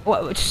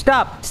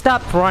 Stop.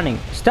 Stop running.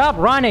 Stop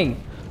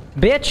running,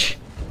 bitch.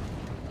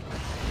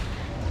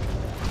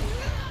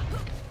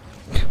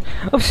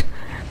 Oops.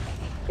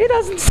 He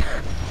doesn't.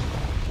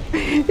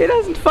 He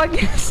doesn't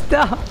fucking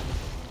stop.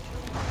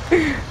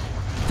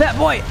 That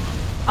boy.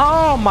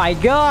 Oh my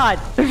god.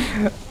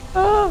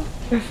 Oh.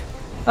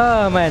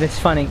 Oh man, it's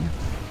funny.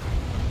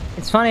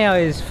 It's funny how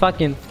he's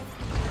fucking.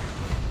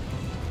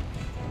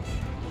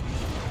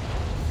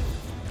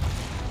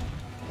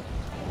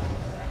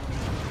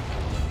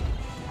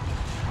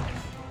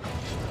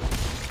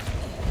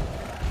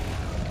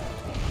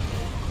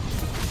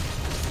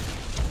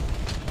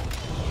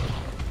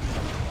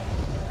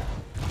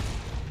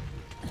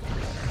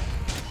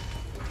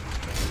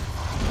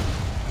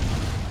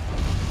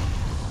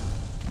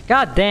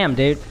 God damn,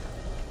 dude.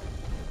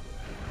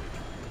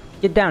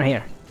 Get down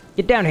here.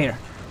 Get down here.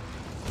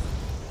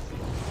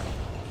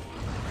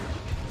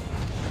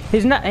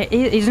 He's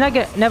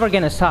not never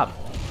gonna stop.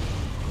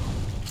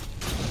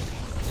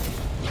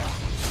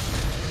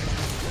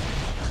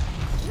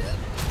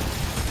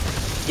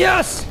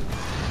 Yes!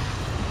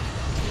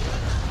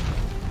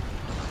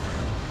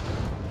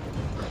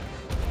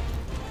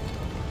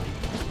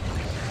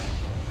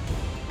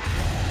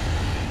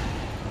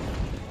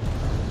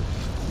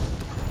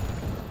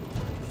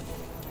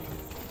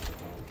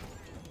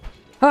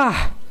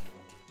 Ah!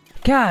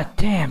 God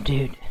damn,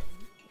 dude.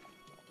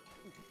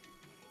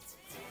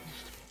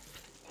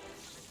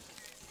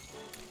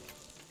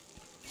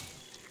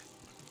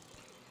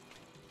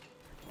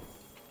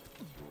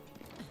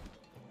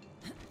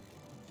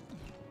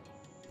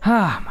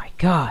 Ah, my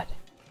god.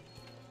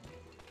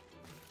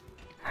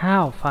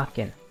 How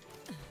fucking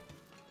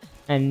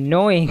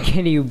annoying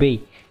can you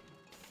be?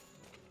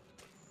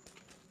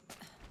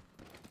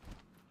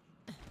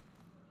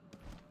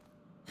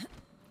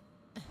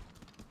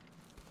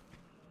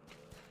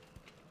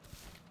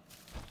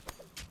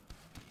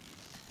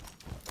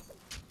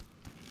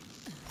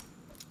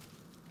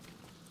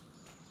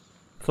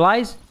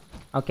 Flies?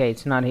 Okay,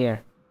 it's not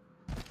here.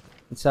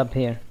 It's up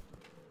here.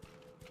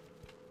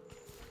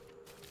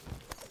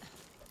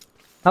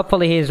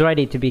 Hopefully he's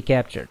ready to be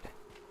captured.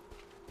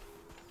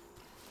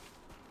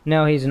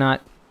 No, he's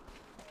not.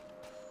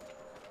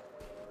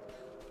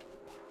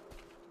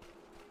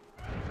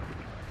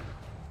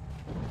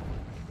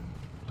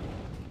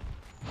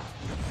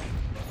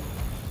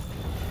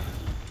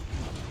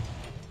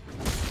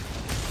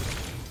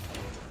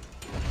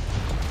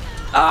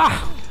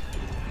 Ah!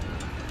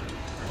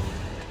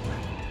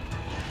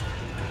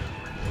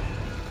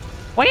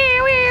 Wee,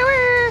 wee,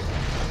 wee.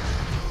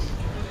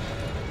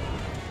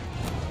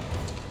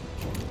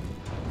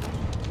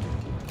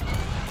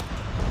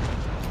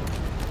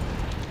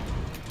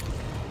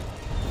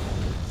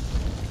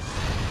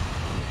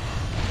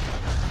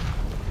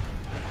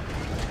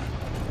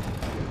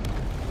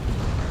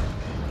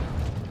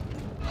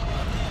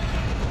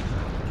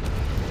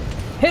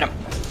 Hit him!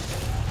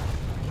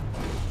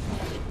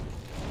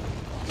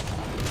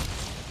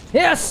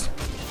 Yes!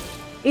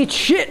 Eat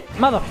shit,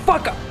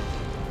 motherfucker!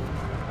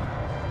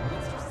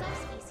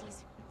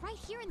 Right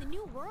here in the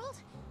new world?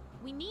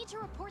 We need to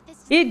report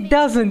this to It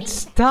doesn't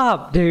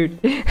stop, dude.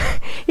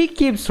 He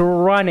keeps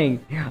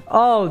running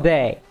all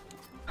day.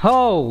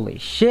 Holy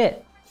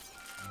shit.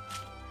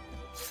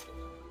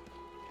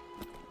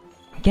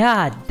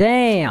 God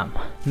damn,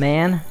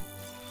 man.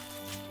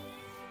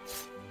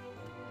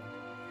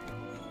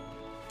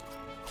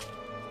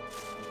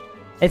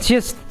 It's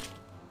just...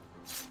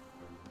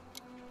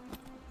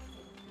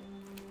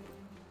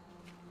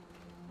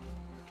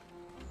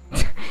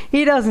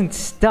 he doesn't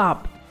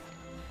stop.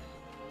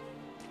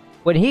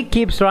 When he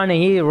keeps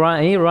running, he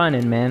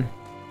running, man.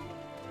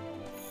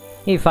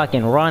 He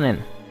fucking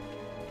running.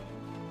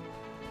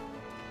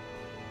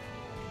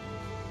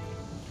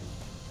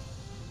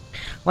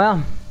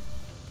 Well,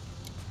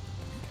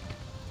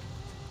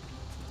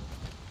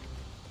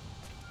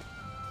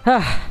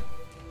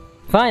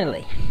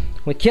 finally,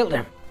 we killed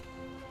him.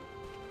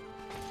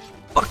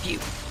 Fuck you.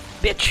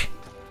 bitch!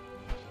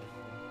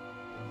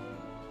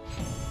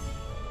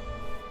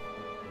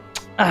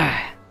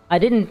 Ah, I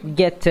didn't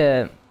get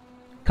to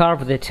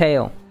carve the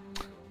tail.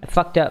 I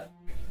fucked up.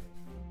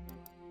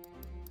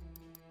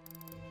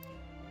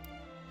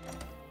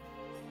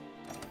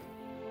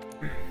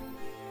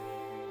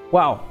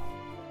 Wow.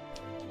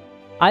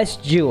 Ice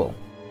jewel.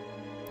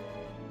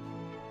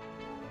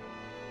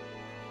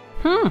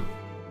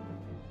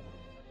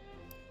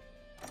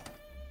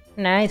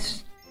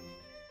 Nice.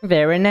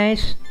 Very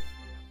nice.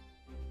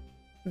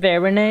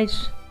 Very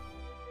nice.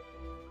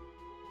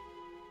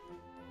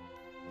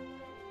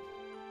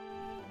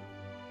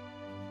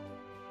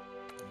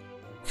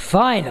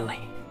 Finally!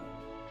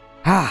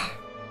 Ah!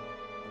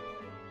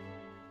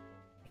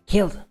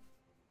 Killed him.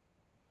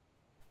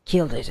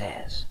 Killed his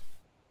ass.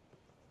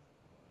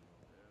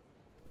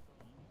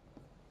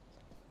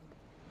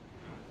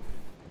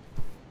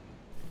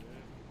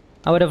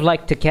 I would have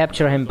liked to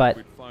capture him, but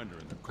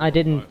I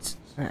didn't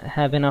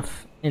have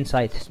enough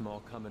insight.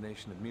 Small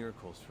combination of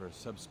miracles for a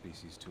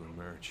subspecies to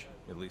emerge.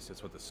 At least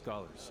that's what the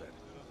scholars said.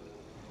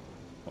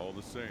 All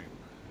the same,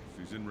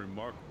 she's in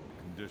remarkable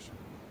condition.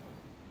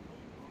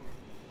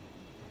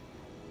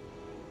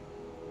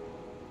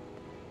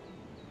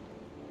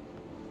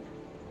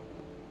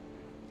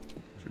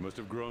 She must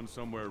have grown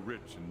somewhere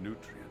rich in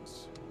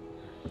nutrients.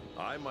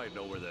 I might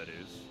know where that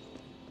is.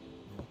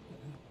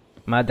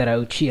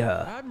 Madara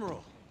Uchiha.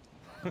 Admiral!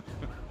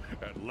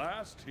 At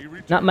last, he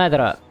returned. Not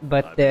Madara,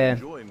 but I've been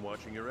enjoying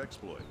watching your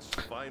exploits.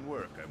 Fine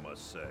work, I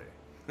must say.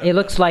 it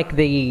looks like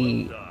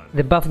the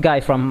buff guy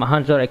from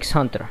Hunter x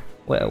Hunter,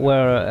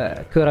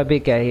 where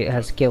Kurapika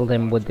has killed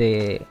him with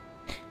the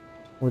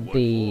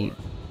You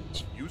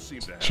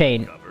seem to have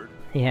chain. it covered.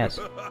 He has.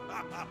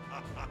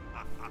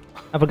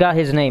 I forgot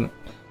his name.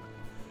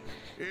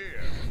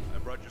 Here, I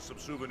brought you some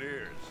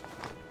souvenirs.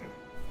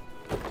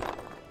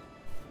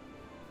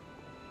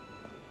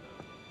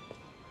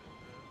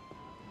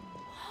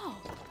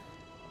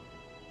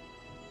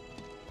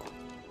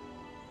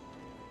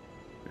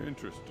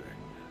 Interesting.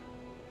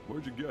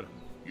 Where'd you get them?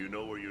 You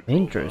know where you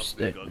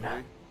Interesting.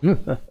 Ugly?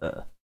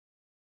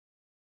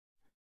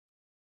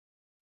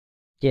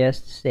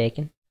 Just a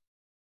second.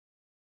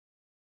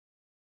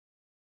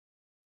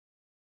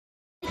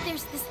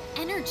 There's this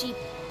energy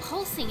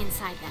pulsing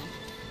inside them.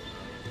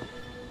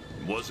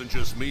 Wasn't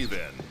just me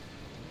then.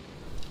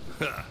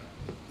 Ha!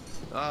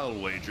 I'll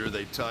wager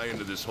they tie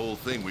into this whole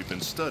thing we've been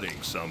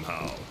studying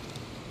somehow.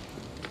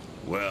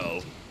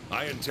 Well,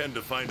 I intend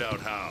to find out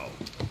how.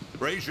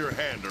 Raise your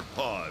hand or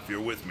paw if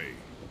you're with me.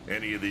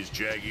 Any of these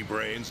jaggy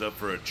brains up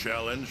for a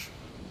challenge?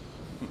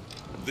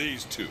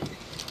 These two.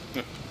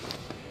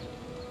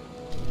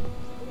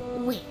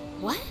 Wait,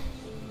 what?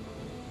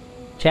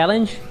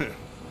 Challenge?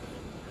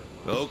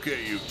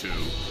 Okay, you two.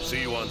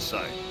 See you on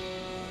site.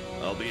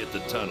 I'll be at the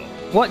tunnel.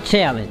 What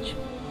challenge?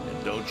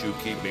 And don't you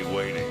keep me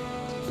waiting.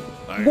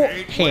 I What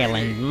hate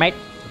challenge, waiting. mate?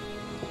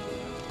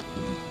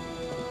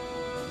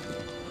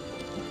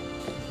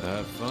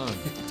 Have fun.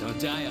 Don't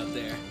die out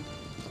there.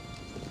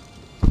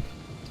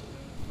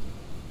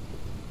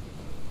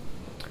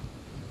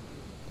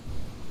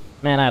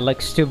 Man, I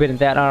look stupid in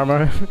that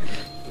armor.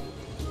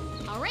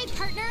 Alright,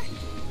 partner.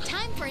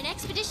 Time for an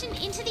expedition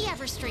into the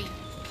Everstream.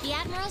 The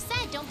Admiral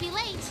said don't be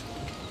late.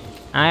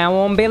 I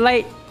won't be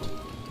late.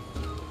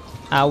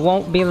 I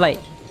won't be late.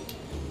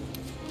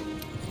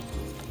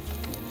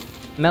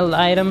 Meld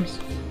items.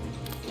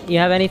 You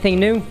have anything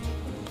new?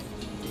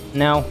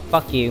 No,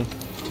 fuck you.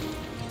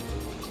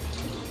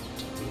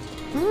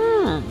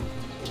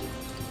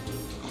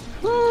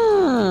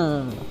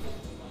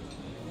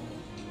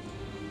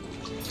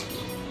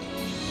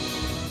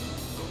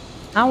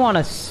 I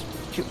wanna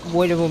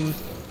wait a moment.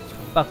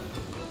 Fuck.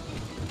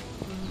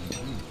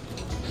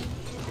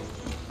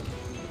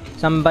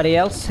 Somebody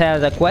else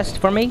has a quest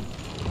for me?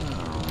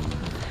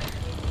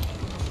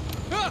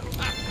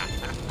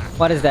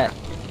 What is that?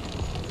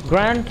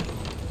 Grand?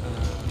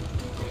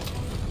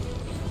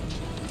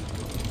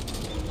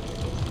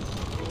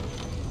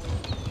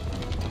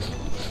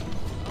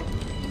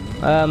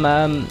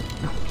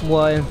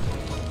 What?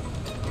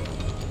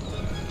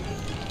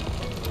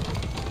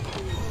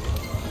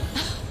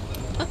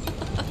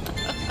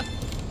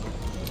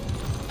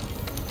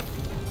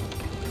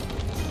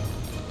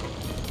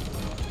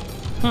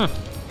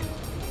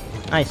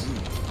 Nice.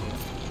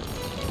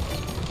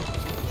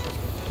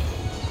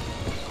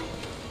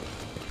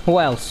 Who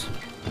else?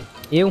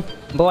 You,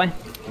 boy?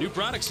 New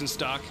products in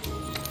stock.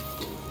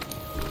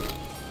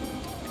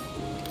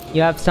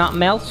 You have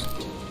something else?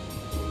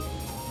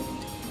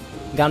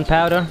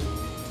 Gunpowder?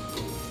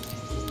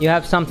 You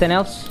have something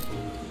else?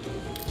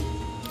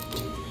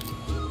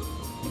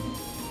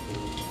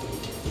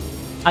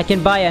 I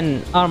can buy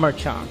an armor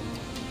charm.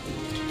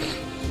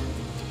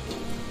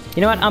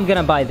 You know what? I'm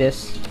gonna buy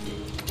this.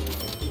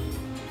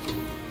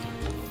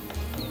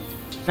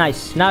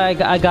 Nice. Now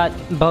I got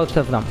both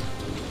of them.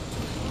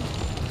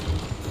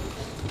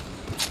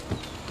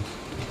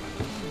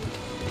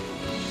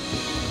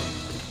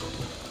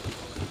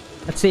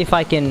 Let's see if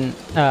I can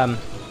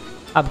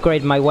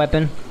upgrade my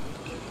weapon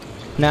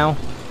now.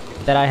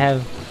 that I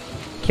have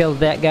killed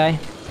that guy.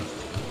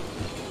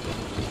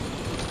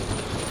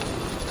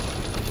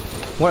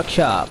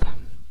 Workshop.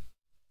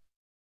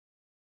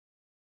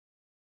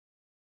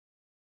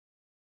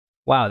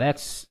 Wow,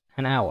 that's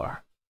an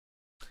hour.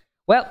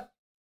 Well,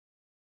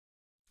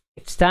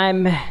 it's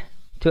time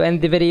to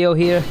end the video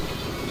here,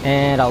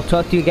 and I'll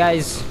talk to you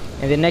guys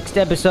in the next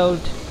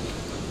episode.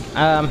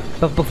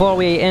 But before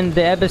we end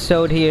the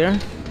episode here,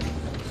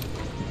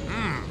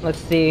 let's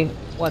see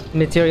what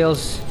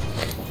materials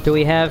do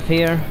we have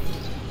here.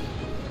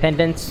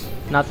 Pendants,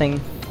 nothing.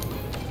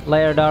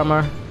 Layered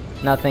armor,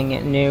 nothing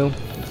new.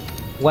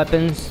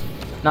 Weapons,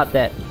 not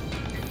that.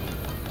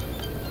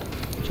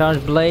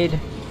 Charged blade,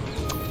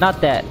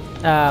 not that.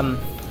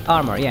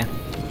 Armor, yeah.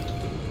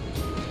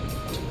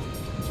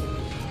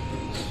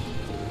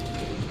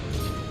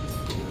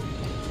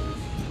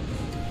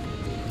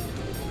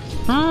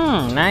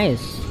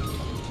 Nice.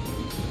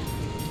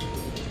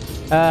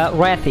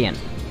 Rathian.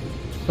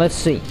 Let's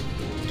see.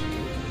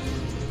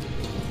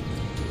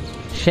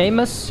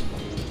 Seamus.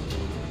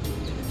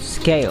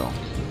 Scale.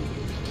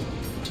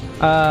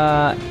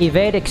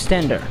 Evade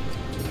extender.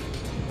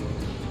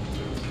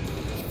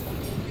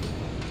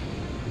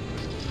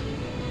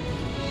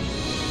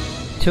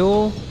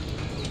 Tool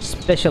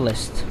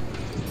specialist.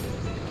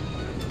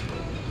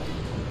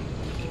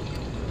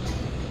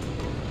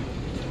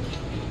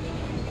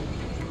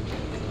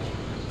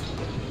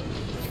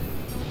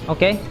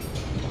 Okay.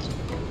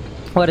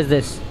 What is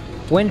this?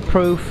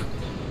 Windproof.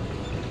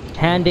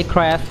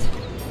 Handicraft.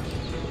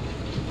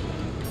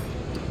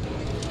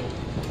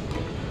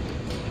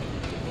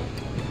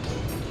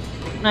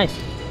 Nice.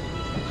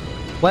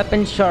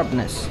 Weapon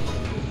sharpness.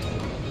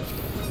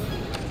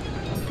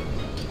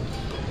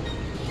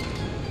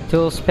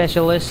 Tool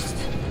specialist.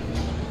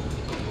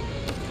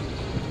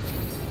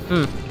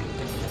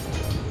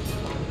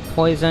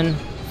 Poison.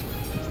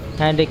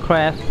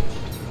 Handicraft.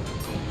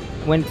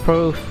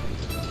 Windproof.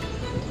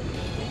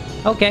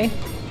 Okay.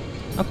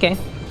 Okay.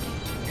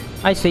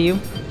 I see you.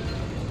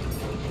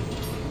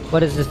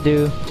 What does this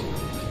do?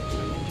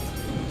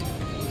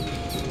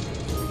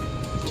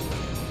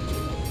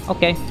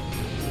 Okay.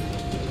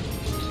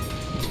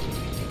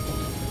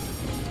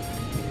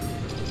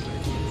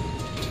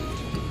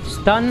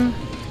 Stun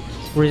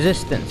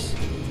resistance.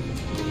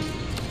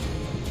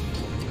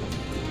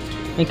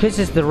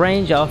 Increases the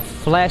range of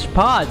flash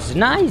pods.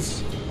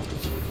 Nice!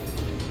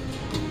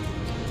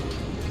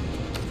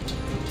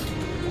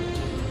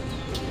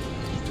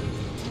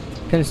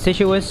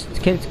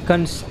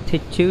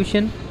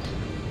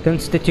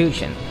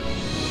 Constitution.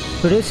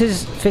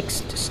 Reduces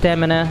fixed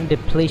stamina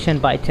depletion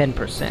by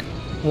 10%.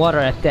 Water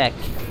attack.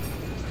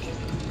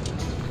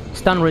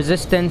 Stun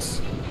resistance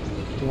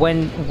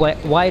when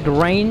wide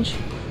range.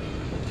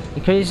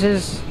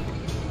 Increases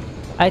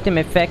item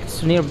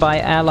effects nearby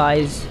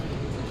allies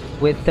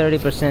with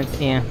 30%.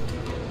 Yeah.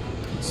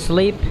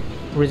 Sleep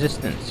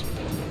resistance.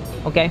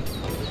 Okay.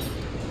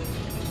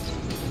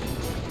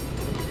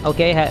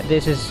 Okay,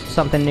 this is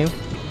something new.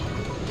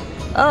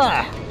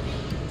 Ugh!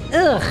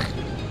 Ugh!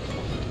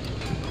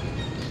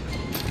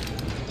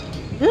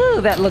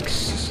 Ooh, that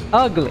looks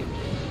ugly.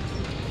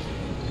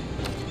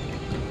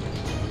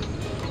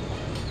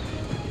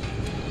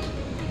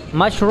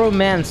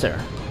 Mushroom-mancer.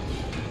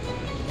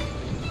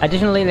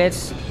 Additionally,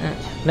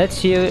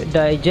 lets you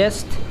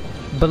digest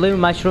balloon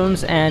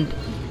mushrooms and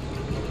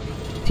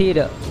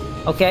Tito.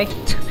 Okay?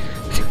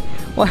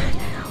 What?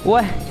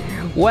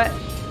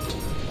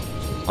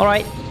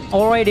 Alright.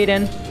 Alrighty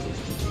then.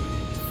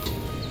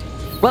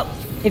 Well,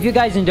 if you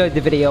guys enjoyed the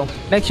video,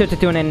 make sure to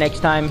tune in next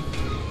time.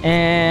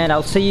 And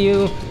I'll see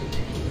you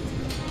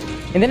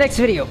in the next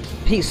video.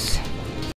 Peace.